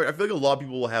 I feel like a lot of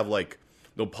people will have like,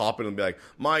 they'll pop in and be like,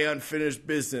 my unfinished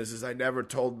business is I never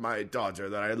told my daughter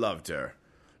that I loved her.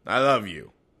 I love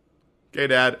you. Okay,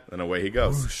 Dad. And away he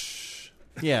goes. Whoosh.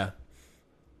 Yeah.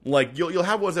 Like you'll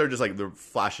have ones that are just like they're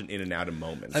flashing in and out of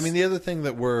moments. I mean, the other thing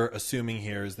that we're assuming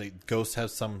here is that ghosts have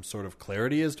some sort of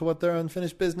clarity as to what their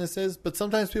unfinished business is, but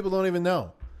sometimes people don't even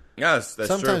know. Yes, that's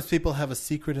sometimes true. people have a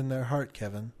secret in their heart,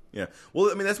 Kevin. Yeah. Well,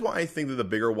 I mean, that's why I think that the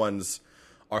bigger ones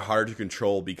are hard to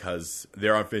control, because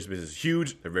their unfinished business is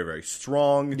huge. They're very, very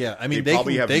strong. Yeah, I mean,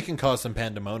 they can cause some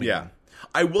pandemonium. Yeah.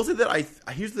 I will say that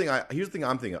here's the thing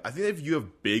I'm thinking of. I think that if you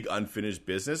have big unfinished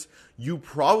business, you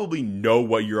probably know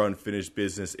what your unfinished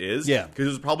business is. Yeah. Because it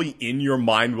was probably in your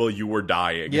mind while you were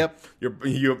dying. Yep.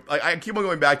 I keep on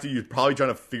going back to you're probably trying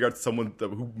to figure out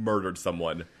who murdered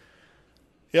someone.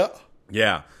 Yep.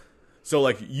 Yeah. So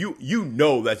like you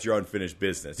know that's your unfinished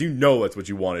business. You know that's what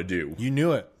you want to do. You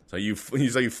knew it. So you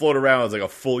float around as like a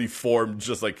fully formed,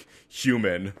 just like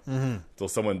human, until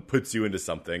someone puts you into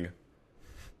something.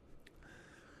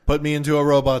 Put me into a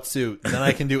robot suit, then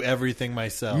I can do everything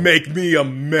myself. Make me a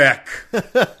mech.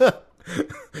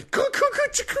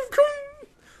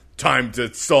 Time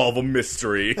to solve a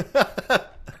mystery.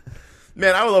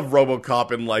 Man, I would love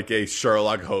RoboCop in like a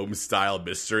Sherlock Holmes style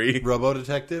mystery. Robo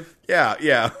Detective?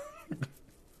 Yeah.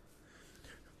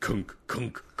 Kunk,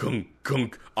 kunk, kunk,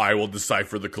 kunk. I will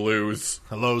decipher the clues.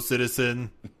 Hello,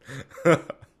 citizen.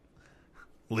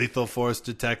 Lethal force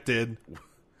detected.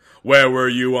 Where were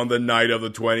you on the night of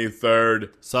the 23rd?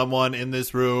 Someone in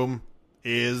this room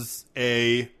is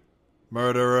a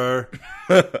murderer.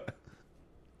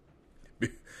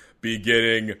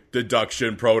 Beginning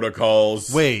deduction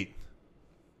protocols. Wait.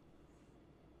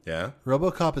 Yeah?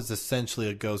 RoboCop is essentially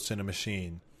a ghost in a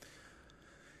machine.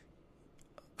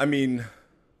 I mean,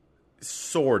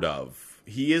 sort of.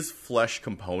 He is flesh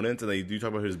component, and they do talk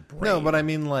about his brain. No, but I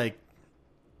mean, like,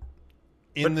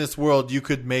 in this world, you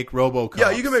could make RoboCop.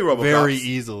 Yeah, you can make RoboCops very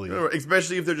easily.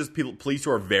 Especially if they're just police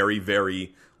who are very,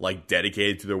 very, like,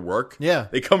 dedicated to their work. Yeah.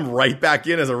 They come right back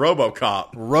in as a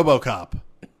RoboCop. RoboCop.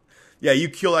 Yeah, you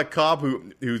kill that cop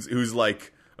who's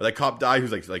like, or that cop died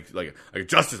who's like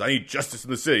justice. I need justice in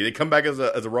the city. They come back as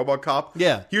a robot cop.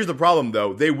 Yeah. Here's the problem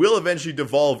though: they will eventually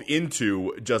devolve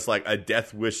into just like a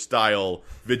Death Wish style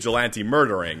vigilante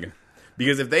murdering,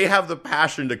 because if they have the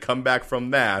passion to come back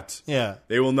from that, Yeah.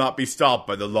 they will not be stopped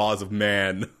by the laws of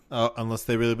man. Unless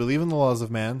they really believe in the laws of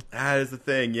man. That is the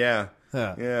thing. Yeah.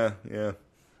 Yeah. Yeah.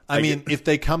 I mean, if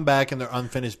they come back and their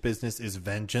unfinished business is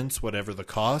vengeance, whatever the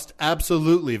cost,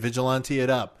 absolutely, vigilante it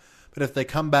up. But if they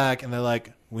come back and they're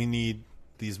like, we need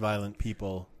these violent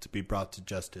people to be brought to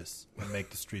justice and make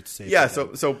the streets safe. Yeah.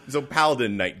 again. So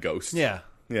Paladin Night Ghost. Yeah.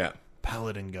 Yeah.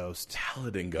 Paladin Ghost.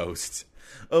 Paladin Ghost.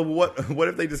 What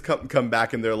if they just come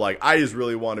back and they're like, I just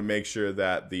really want to make sure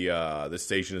that the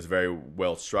station is very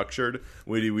well structured.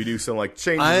 We do some like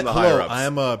changes in the higher ups. I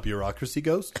am a bureaucracy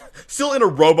ghost. Still in a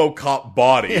RoboCop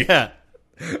body. Yeah.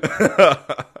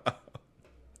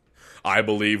 I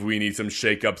believe we need some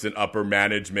shakeups in upper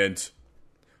management.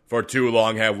 For too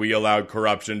long have we allowed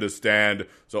corruption to stand,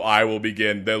 so I will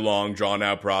begin the long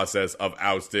drawn-out process of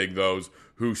ousting those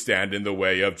who stand in the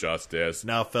way of justice.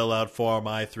 Now fill out Form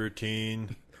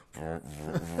I-13.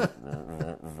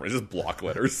 It's just block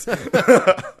letters.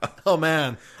 Oh,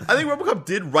 man. I think RoboCop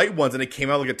did write ones, and it came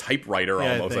out like a typewriter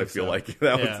Yeah, almost, I feel so. like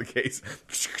that Yeah. was the case.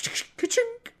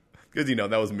 Because,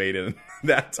 that was made in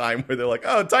that time where they're like,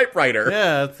 oh, typewriter.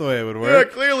 Yeah, that's the way it would Yeah,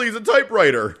 work. clearly he's a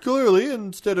typewriter. Clearly,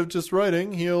 instead of just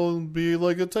writing, he'll be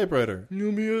like a typewriter.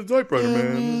 He'll be a typewriter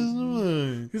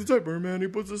man. He's a typewriter man. He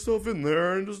puts his stuff in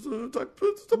there and just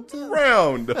puts stuff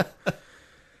around.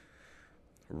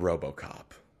 RoboCop.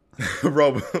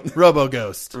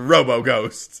 Robo-ghost.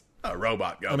 Robo-ghost. A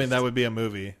robot ghost. I mean, that would be a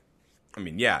movie. I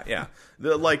mean, yeah.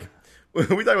 We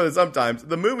talk about this sometimes.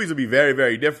 The movies would be very,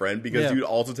 very different because Yeah. you'd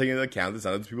also take into account that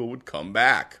sometimes people would come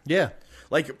back. Yeah.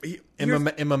 Like,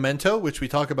 In Memento, which we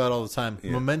talk about all the time,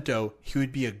 Memento, he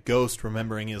would be a ghost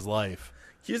remembering his life.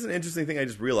 here's an interesting thing I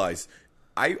just realized.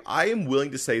 I am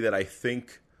willing to say that I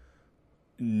think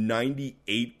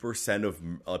 98%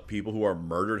 of people who are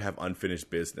murdered have unfinished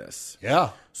business. Yeah.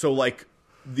 So, like,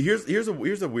 here's a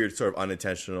weird sort of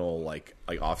unintentional like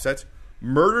offset.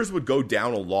 Murders would go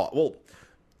down a lot. Well,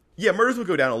 yeah, murders would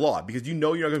go down a lot because you're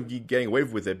not going to be getting away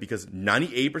with it because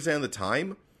 98% of the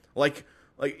time, like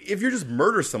if you just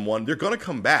murder someone, they're going to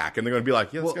come back and they're going to be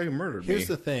like, yeah, this guy who murdered me. Here's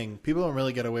the thing. People don't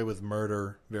really get away with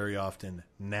murder very often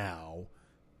now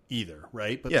either,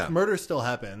 right? But Yeah. murders still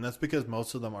happen, and that's because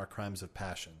most of them are crimes of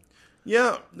passion.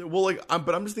 Yeah, well,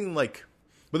 but I'm just thinking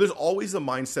but there's always the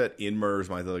mindset in murder's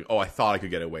mind that like, oh, I thought I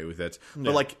could get away with it,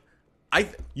 but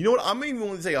you know what? I'm even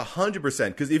willing to say 100%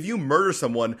 because if you murder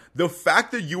someone, the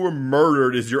fact that you were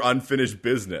murdered is your unfinished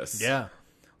business. Yeah.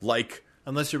 Like,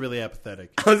 Unless you're really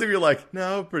apathetic. unless if you're like,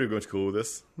 no, I'm pretty much cool with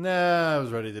this. Nah, I was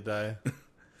ready to die.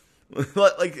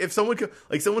 like if someone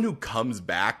who comes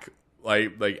back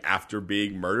like after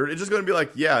being murdered, it's just going to be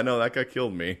like, yeah, no, that guy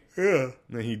killed me. Yeah.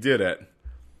 And he did it.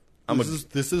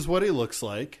 This is what he looks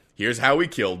like. Here's how he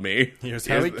killed me. Here's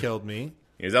how he killed me.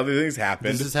 Here's how these things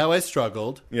happened. This is how I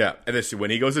struggled. Yeah, and then when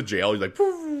he goes to jail, he's like,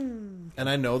 poof. And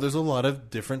I know there's a lot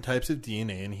of different types of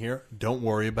DNA in here. Don't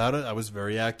worry about it. I was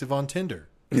very active on Tinder.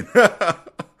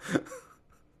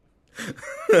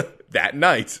 That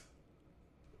night.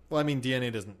 Well, I mean,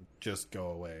 DNA doesn't just go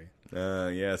away.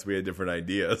 Yes, we had different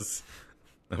ideas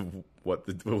of what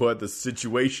the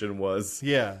situation was.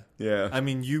 Yeah. Yeah. I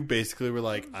mean, you basically were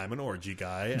like, I'm an orgy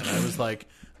guy. And I was like,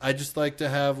 I just like to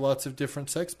have lots of different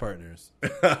sex partners.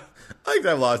 I like to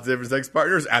have lots of different sex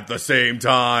partners at the same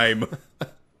time.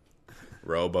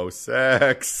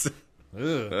 Robo-sex.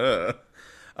 Ugh.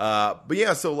 But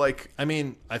yeah, so like... I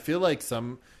mean, I feel like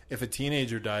if a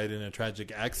teenager died in a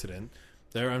tragic accident,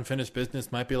 their unfinished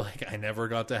business might be like, I never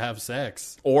got to have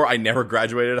sex. Or I never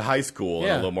graduated high school.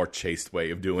 Yeah. A little more chaste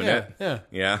way of doing Yeah, it. yeah.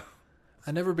 Yeah.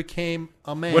 I never became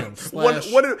a man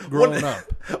grown up.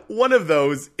 One of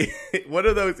those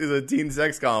is a teen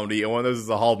sex comedy, and one of those is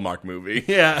a Hallmark movie.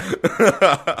 Yeah.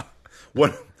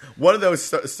 One of those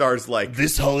stars like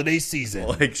This holiday season.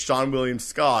 like Sean William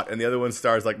Scott, and the other one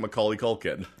stars like Macaulay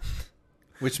Culkin.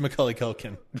 Which Macaulay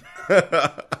Culkin?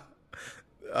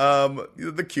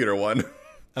 The cuter one.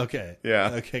 Okay.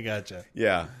 Yeah. Okay, gotcha.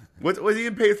 Yeah. What was he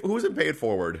in Paid? Who was in Paid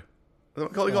Forward? Was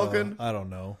it Macaulay Culkin? I don't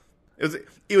know.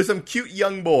 It was some cute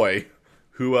young boy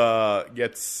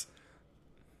who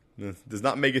does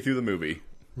not make it through the movie.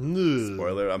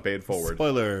 Spoiler, I'm paying forward.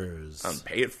 Spoilers. I'm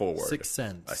paying forward. 6th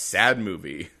Sense. A sad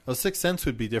movie. Well, 6th Sense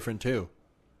would be different too.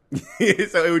 So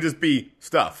it would just be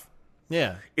stuff.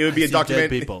 Yeah. It would be a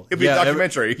documentary. People. It'd be a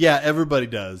documentary. Everybody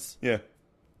does. Yeah.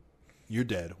 You're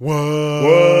dead.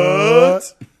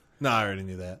 What? No, I already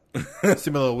knew that.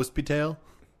 See my little wispy tail?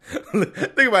 Look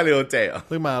at my little tail.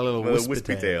 Look at my little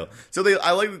wispy tail. So they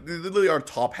literally are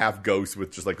top half ghosts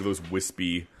with just like those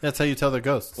wispy, That's how you tell they're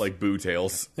ghosts. like boo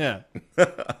tails. Yeah.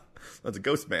 That's a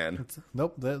ghost man.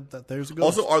 Nope. There's a ghost.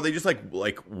 Also, are they just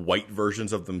like white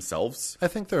versions of themselves? I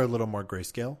think they're a little more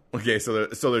grayscale. Okay, so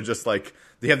they're just like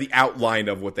they have the outline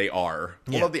of what they are.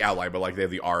 Well, Yeah. not the outline, but like they have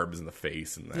the arms and the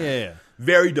face and that. Yeah.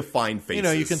 Very defined faces. You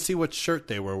know, you can see what shirt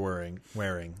they were wearing.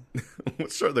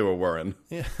 what shirt they were wearing.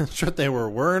 Yeah, shirt they were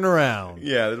wearing around.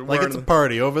 Yeah, they're like wearing it's a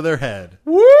party over their head.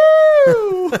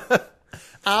 Woo!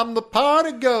 I'm the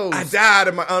party ghost. I died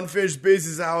in my unfinished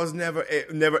business. I was never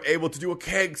able to do a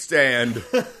keg stand.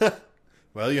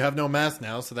 Well, you have no mask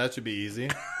now, so that should be easy.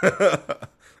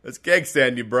 Let's keg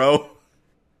stand you, bro.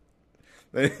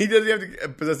 He doesn't have to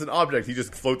possess an object. He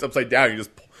just floats upside down.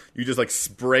 You just like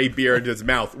spray beer into its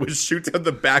mouth, which shoots out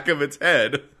the back of its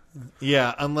head.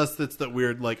 Yeah, unless it's that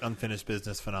weird like unfinished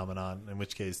business phenomenon, in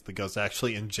which case the ghost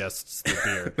actually ingests the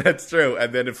beer. That's true,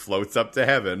 and then it floats up to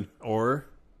heaven. Or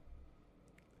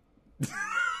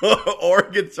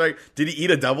gets like, did he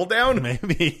eat a double down?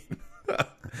 maybe.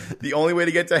 The only way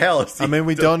to get to hell is I mean,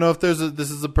 we don't know if this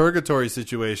is a purgatory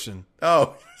situation.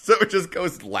 Oh, so it just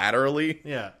goes laterally?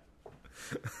 Yeah.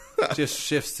 Just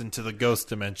shifts into the ghost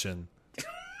dimension.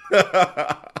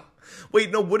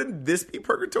 Wait, no, wouldn't this be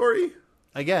purgatory?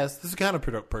 I guess. This is kind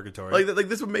of purgatory. Like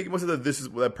this would make most of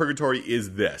that purgatory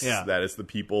is this. Yeah. That it's the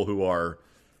people who are,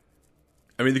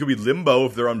 I mean, they could be limbo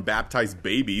if they're unbaptized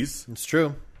babies. It's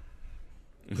true.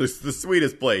 It's the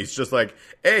sweetest place. Just like,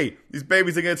 hey, these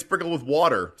babies are going to get sprinkled with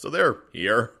water. So they're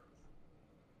here.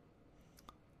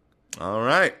 All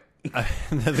right.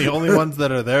 They're the only ones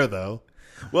that are there, though.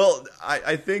 Well,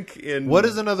 I think in... What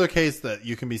is another case that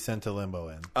you can be sent to limbo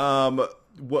in?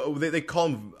 They call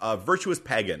them virtuous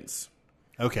pagans.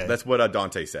 Okay. That's what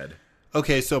Dante said.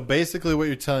 Okay, so basically what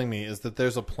you're telling me is that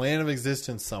there's a plane of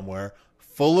existence somewhere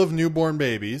full of newborn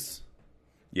babies.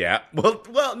 Yeah.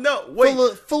 Well, no,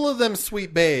 wait. Full of them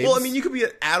sweet babes. Well, I mean, you could be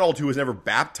an adult who was never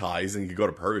baptized and you could go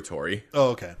to purgatory. Oh,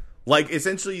 okay. Like,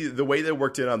 essentially, the way that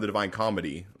worked in on the Divine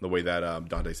Comedy, the way that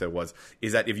Dante said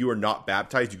is that if you were not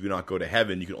baptized, you could not go to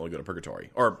heaven, you can only go to purgatory.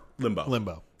 Or limbo.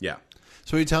 Limbo. Yeah.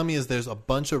 So what you're telling me is there's a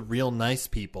bunch of real nice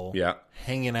people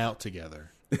hanging out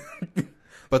together.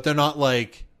 But they're not,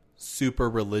 like, super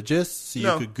religious, so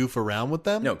you could goof around with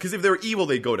them? No, because if they were evil,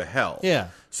 they'd go to hell. Yeah.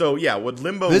 So, yeah, what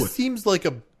limbo... This seems like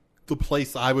the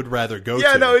place I would rather go to.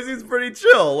 Yeah, no, it seems pretty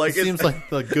chill. Like, it seems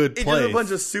like a good place. It's just a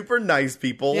bunch of super nice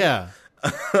people. Yeah.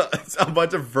 It's a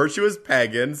bunch of virtuous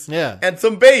pagans. Yeah. And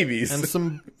some babies. And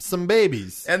some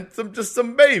babies. And some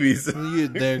babies.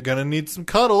 They're going to need some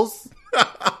cuddles.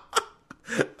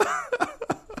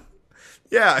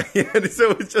 Yeah.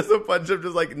 So it's just a bunch of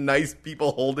just like nice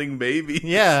people holding babies.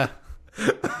 Yeah.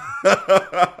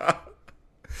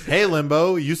 Hey,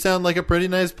 Limbo, you sound like a pretty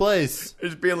nice place.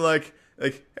 Just being like,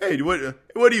 hey, what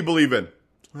do you believe in?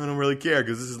 I don't really care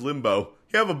because this is Limbo.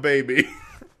 You have a baby.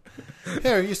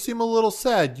 Here, you seem a little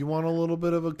sad. You want a little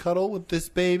bit of a cuddle with this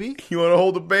baby? You want to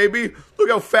hold a baby? Look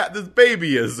how fat this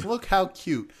baby is. Look how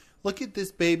cute. Look at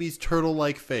this baby's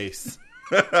turtle-like face.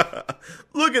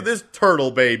 Look at this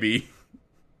turtle baby.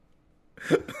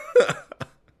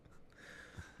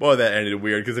 Boy, that ended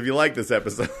weird, because if you like this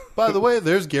episode... By the way,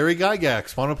 there's Gary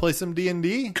Gygax. Want to play some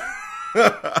D&D?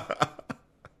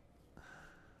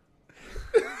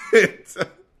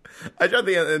 I tried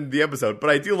to end the episode,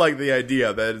 but I do like the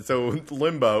idea that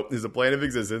Limbo is a plane of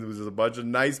existence, which is a bunch of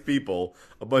nice people,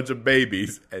 a bunch of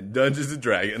babies, and Dungeons and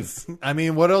Dragons. I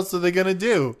mean, what else are they going to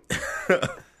do?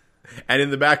 And in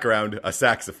the background, a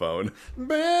saxophone. Take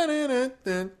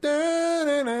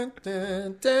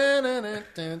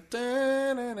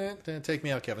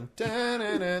me out, Kevin.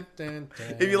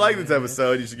 If you like this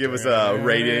episode, you should give us a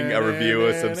rating, a review,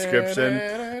 a subscription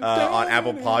on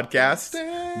Apple Podcasts.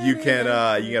 You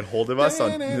can get hold of us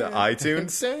on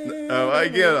iTunes.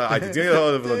 You can get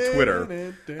hold of us on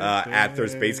Twitter at Third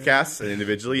Spacecast, and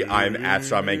individually, I'm at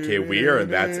Strawman K. Weir,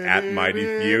 and that's at Mighty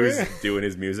Fuse doing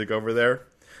his music over there.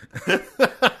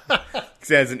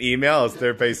 Send us an email. It's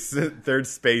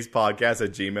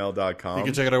thirdspacepodcast@gmail.com. You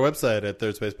can check out our website at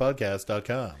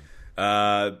thirdspacepodcast.com.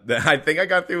 I think I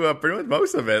got through pretty much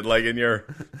most of it, like in your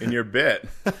bit.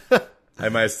 I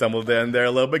might have stumbled in there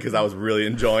a little bit because I was really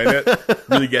enjoying it.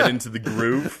 Really get into the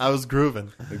groove. I was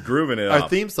grooving. Grooving it Our up.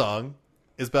 theme song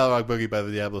is Battle Rock Boogie by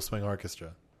the Diablo Swing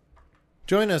Orchestra.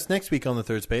 Join us next week on The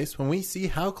Third Space when we see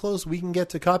how close we can get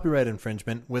to copyright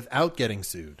infringement without getting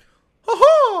sued.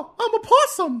 Ha-ha! I'm a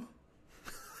possum!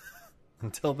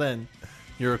 Until then,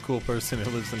 you're a cool person who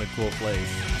lives in a cool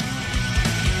place.